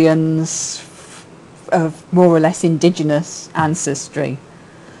Bolivians of more or less indigenous ancestry.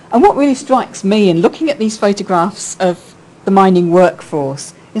 And what really strikes me in looking at these photographs of the mining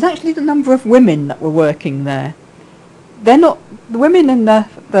workforce is actually the number of women that were working there. They're not, the women in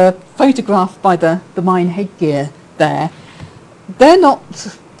the photograph by the mine headgear there, they're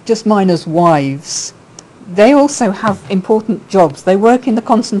not just miners' wives. They also have important jobs. They work in the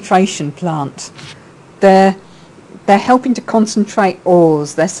concentration plant. They're helping to concentrate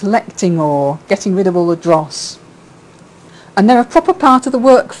ores. They're selecting ore, getting rid of all the dross. And they're a proper part of the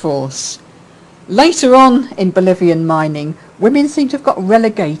workforce. Later on in Bolivian mining, women seem to have got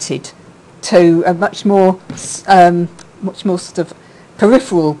relegated to a much more sort of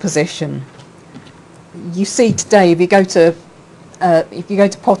peripheral position. You see today, if you go to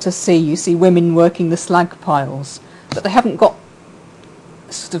Potter Sea, you see women working the slag piles, but they haven't got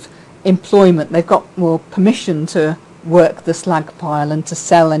sort of employment. They've got more permission to work the slag pile and to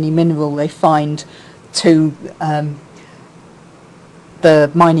sell any mineral they find to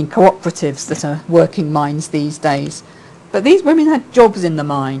the mining cooperatives that are working mines these days. But these women had jobs in the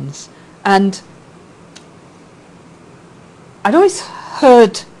mines, and I'd always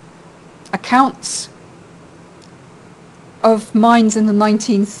heard accounts of mines in the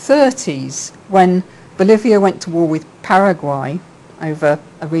 1930s when Bolivia went to war with Paraguay over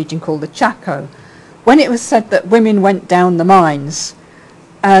a region called the Chaco, when it was said that women went down the mines,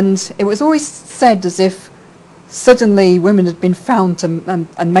 and it was always said as if suddenly women had been found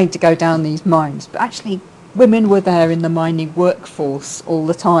and made to go down these mines. But actually women were there in the mining workforce all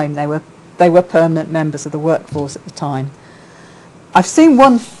the time. They were permanent members of the workforce at the time. I've seen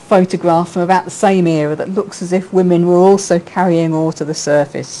one photograph from about the same era that looks as if women were also carrying ore to the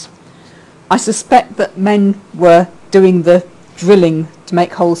surface. I suspect that men were doing the drilling to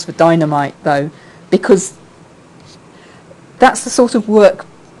make holes for dynamite, though, because that's the sort of work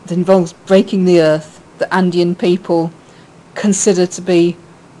that involves breaking the earth that Andean people consider to be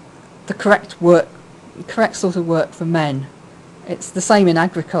the correct sort of work for men. It's the same in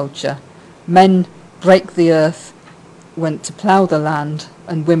agriculture. Men break the earth, went to plough the land,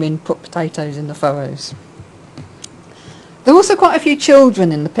 and women put potatoes in the furrows. There are also quite a few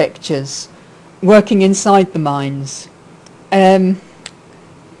children in the pictures working inside the mines.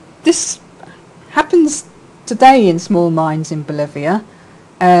 This happens today in small mines in Bolivia,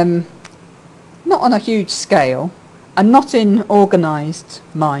 not on a huge scale and not in organised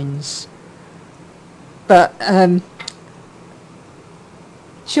mines, but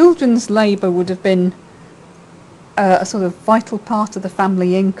children's labour would have been a sort of vital part of the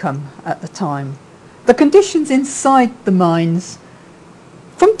family income at the time. The conditions inside the mines,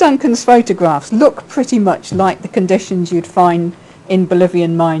 from Duncan's photographs, look pretty much like the conditions you'd find in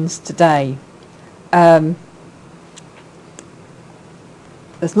Bolivian mines today. There's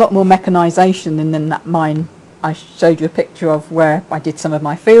a lot more mechanisation than in that mine I showed you a picture of where I did some of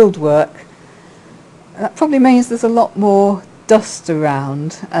my field work. That probably means there's a lot more dust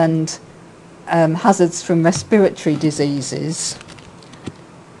around and hazards from respiratory diseases.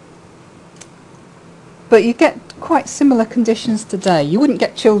 But you get quite similar conditions today. You wouldn't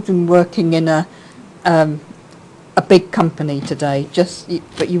get children working in a big company today,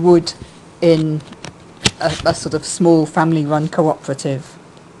 but you would in a sort of small family-run cooperative.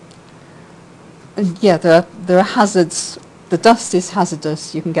 And yeah, there are hazards. The dust is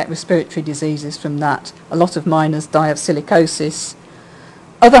hazardous. You can get respiratory diseases from that. A lot of miners die of silicosis.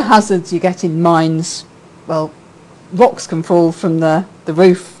 Other hazards you get in mines, well, rocks can fall from the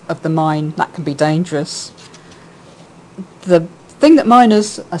roof of the mine. That can be dangerous. The thing that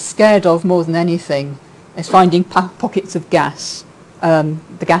miners are scared of more than anything is finding pockets of gas,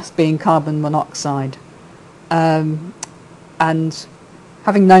 the gas being carbon monoxide. And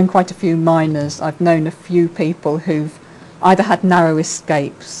having known quite a few miners, I've known a few people who've either had narrow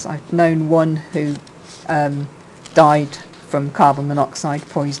escapes. I've known one who died from carbon monoxide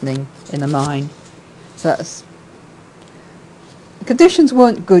poisoning in a mine. So the conditions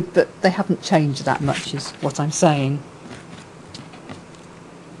weren't good, but they haven't changed that much, is what I'm saying.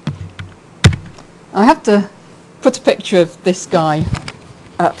 I have to put a picture of this guy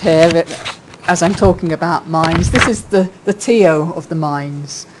up here as I'm talking about mines, this is the Tio of the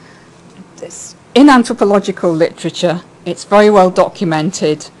mines. In anthropological literature, it's very well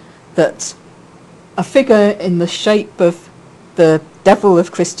documented that a figure in the shape of the devil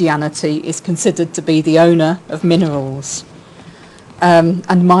of Christianity is considered to be the owner of minerals.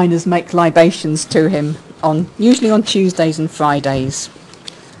 And miners make libations to him, usually on Tuesdays and Fridays.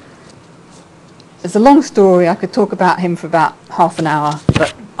 It's a long story. I could talk about him for about half an hour,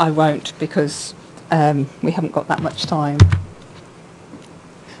 but I won't because we haven't got that much time.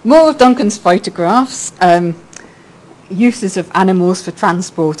 More of Duncan's photographs. Uses of animals for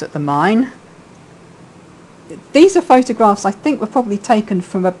transport at the mine. These are photographs I think were probably taken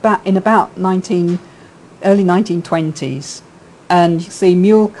from early 1920s. And you see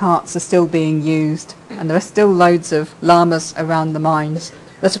mule carts are still being used, and there are still loads of llamas around the mines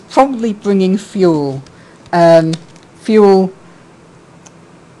that are probably bringing fuel. Fuel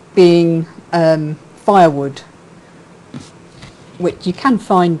being firewood, which you can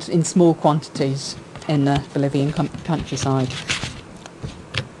find in small quantities in the Bolivian countryside.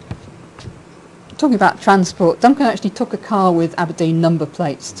 Talking about transport, Duncan actually took a car with Aberdeen number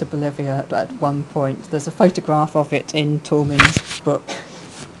plates to Bolivia at one point. There's a photograph of it in Tolman's book.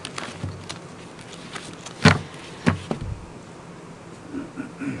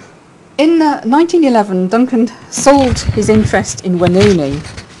 In 1911, Duncan sold his interest in Wanuni,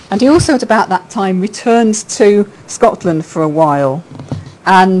 and he also at about that time returned to Scotland for a while.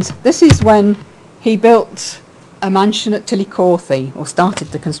 And this is when he built a mansion at Tillycorthy, or started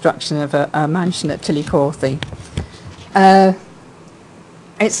the construction of a mansion at Tillycorthy.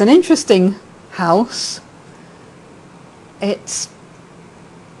 It's an interesting house. It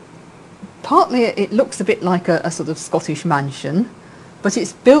looks a bit like a sort of Scottish mansion, but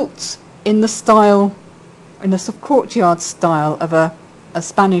it's built in the style, in the sort of courtyard style of a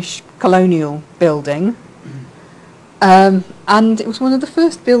Spanish colonial building. And it was one of the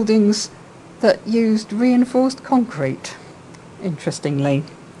first buildings that used reinforced concrete, interestingly.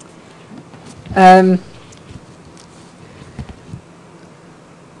 After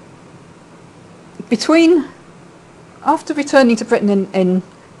returning to Britain in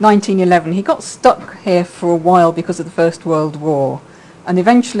 1911, he got stuck here for a while because of the First World War, and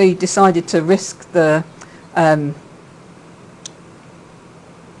eventually decided to risk the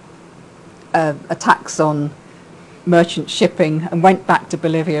attacks on merchant shipping and went back to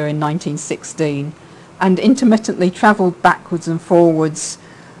Bolivia in 1916 and intermittently travelled backwards and forwards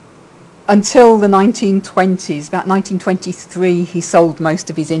until the 1920s. About 1923 he sold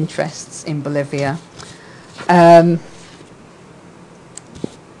most of his interests in Bolivia. On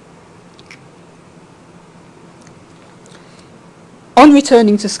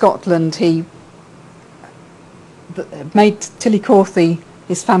returning to Scotland, he made Tillycorthy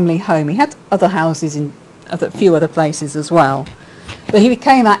his family home. He had other houses in a few other places as well, but he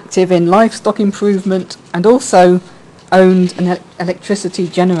became active in livestock improvement and also owned an electricity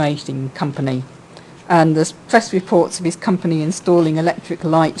generating company, and there's press reports of his company installing electric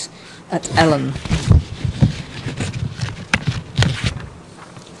light at Ellen.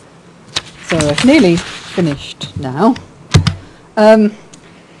 So I've nearly finished now.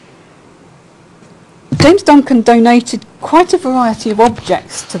 James Duncan donated quite a variety of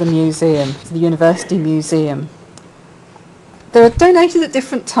objects to the museum, to the University Museum. They were donated at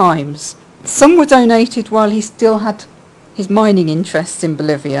different times. Some were donated while he still had his mining interests in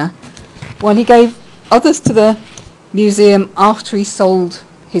Bolivia, while he gave others to the museum after he sold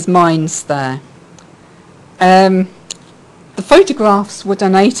his mines there. The photographs were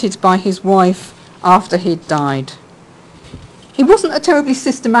donated by his wife after he'd died. He wasn't a terribly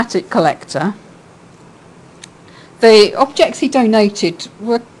systematic collector. The objects he donated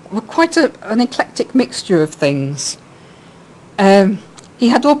were quite an eclectic mixture of things. He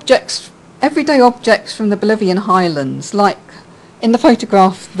had everyday objects from the Bolivian highlands, like in the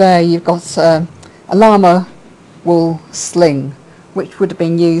photograph there you've got a llama wool sling, which would have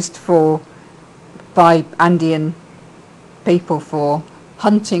been used by Andean people for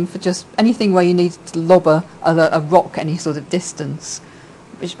hunting, for just anything where you needed to lob a rock any sort of distance,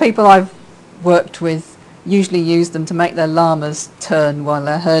 which people I've worked with usually use them to make their llamas turn while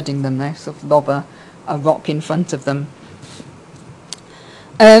they're herding them. They sort of lob a rock in front of them.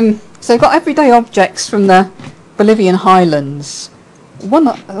 So you've got everyday objects from the Bolivian highlands. One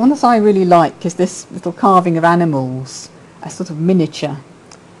that I really like is this little carving of animals, a sort of miniature.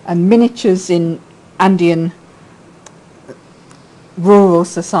 And miniatures in Andean rural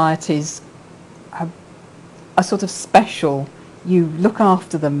societies are sort of special. You look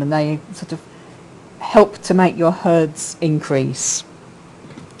after them and they sort of help to make your herds increase.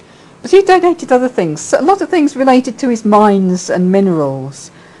 But he donated other things, so a lot of things related to his mines and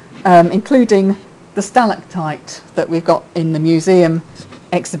minerals, including the stalactite that we've got in the museum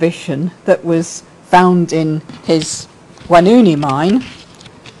exhibition that was found in his Wanuni mine.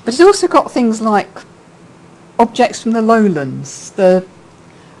 But he's also got things like objects from the lowlands. The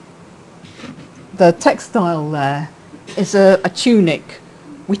textile there is a tunic.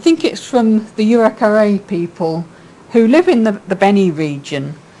 We think it's from the Urakare people who live in the Beni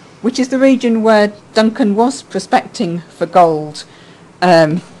region, which is the region where Duncan was prospecting for gold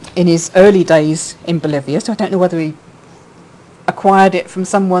in his early days in Bolivia. So I don't know whether he acquired it from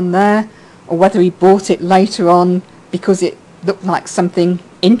someone there or whether he bought it later on because it looked like something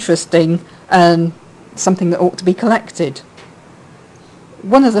interesting and something that ought to be collected.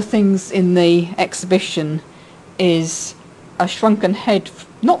 One of the things in the exhibition is a shrunken head,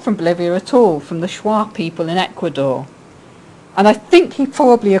 not from Bolivia at all, from the Shuar people in Ecuador. And I think he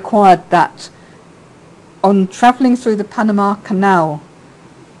probably acquired that on travelling through the Panama Canal,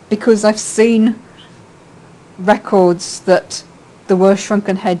 because I've seen records that there were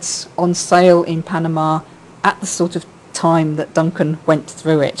shrunken heads on sale in Panama at the sort of time that Duncan went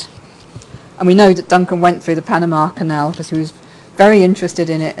through it. And we know that Duncan went through the Panama Canal because he was very interested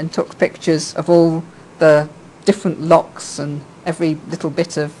in it and took pictures of all the different locks and every little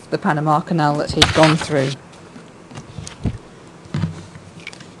bit of the Panama Canal that he'd gone through.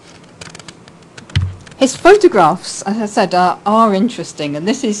 His photographs, as I said, are interesting, and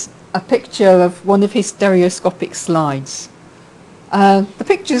this is a picture of one of his stereoscopic slides. The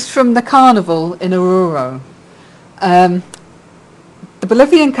picture's from the carnival in Oruro. The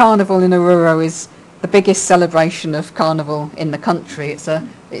Bolivian carnival in Oruro is the biggest celebration of carnival in the country. It's a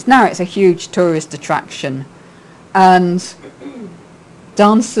huge tourist attraction, and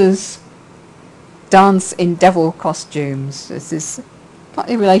dancers dance in devil costumes. This is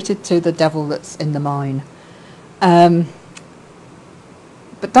partly related to the devil that's in the mine. But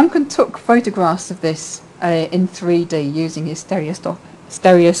Duncan took photographs of this in 3D using his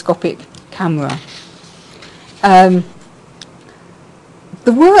stereoscopic camera. There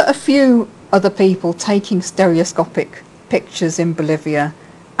were a few other people taking stereoscopic pictures in Bolivia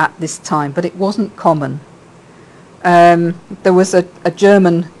at this time, but it wasn't common. There was a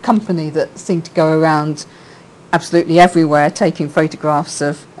German company that seemed to go around absolutely everywhere taking photographs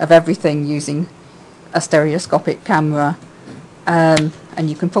of everything using a stereoscopic camera, and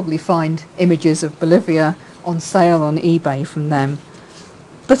you can probably find images of Bolivia on sale on eBay from them.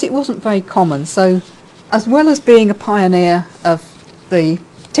 But it wasn't very common, so as well as being a pioneer of the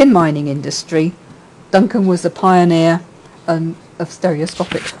tin mining industry, Duncan was a pioneer of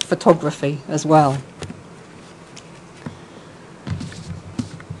stereoscopic photography as well.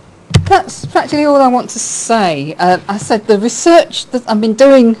 That's practically all I want to say. I said the research that I've been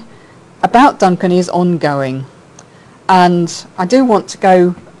doing about Duncan is ongoing, and I do want to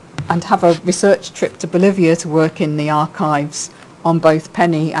go and have a research trip to Bolivia to work in the archives on both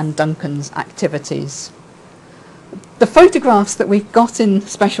Penny and Duncan's activities. The photographs that we've got in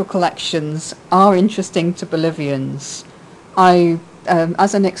special collections are interesting to Bolivians. I,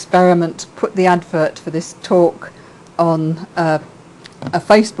 as an experiment, put the advert for this talk on a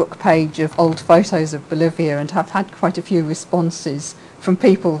Facebook page of old photos of Bolivia, and have had quite a few responses from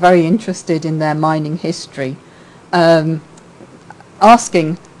people very interested in their mining history,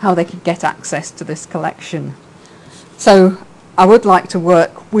 asking how they could get access to this collection. So I would like to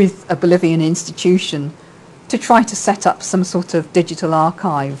work with a Bolivian institution to try to set up some sort of digital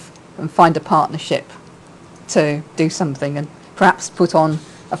archive and find a partnership to do something, and perhaps put on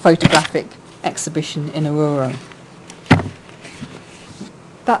a photographic exhibition in Oruro.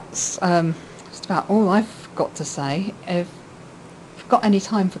 That's just about all I've got to say. If you've got any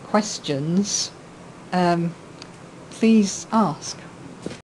time for questions, please ask.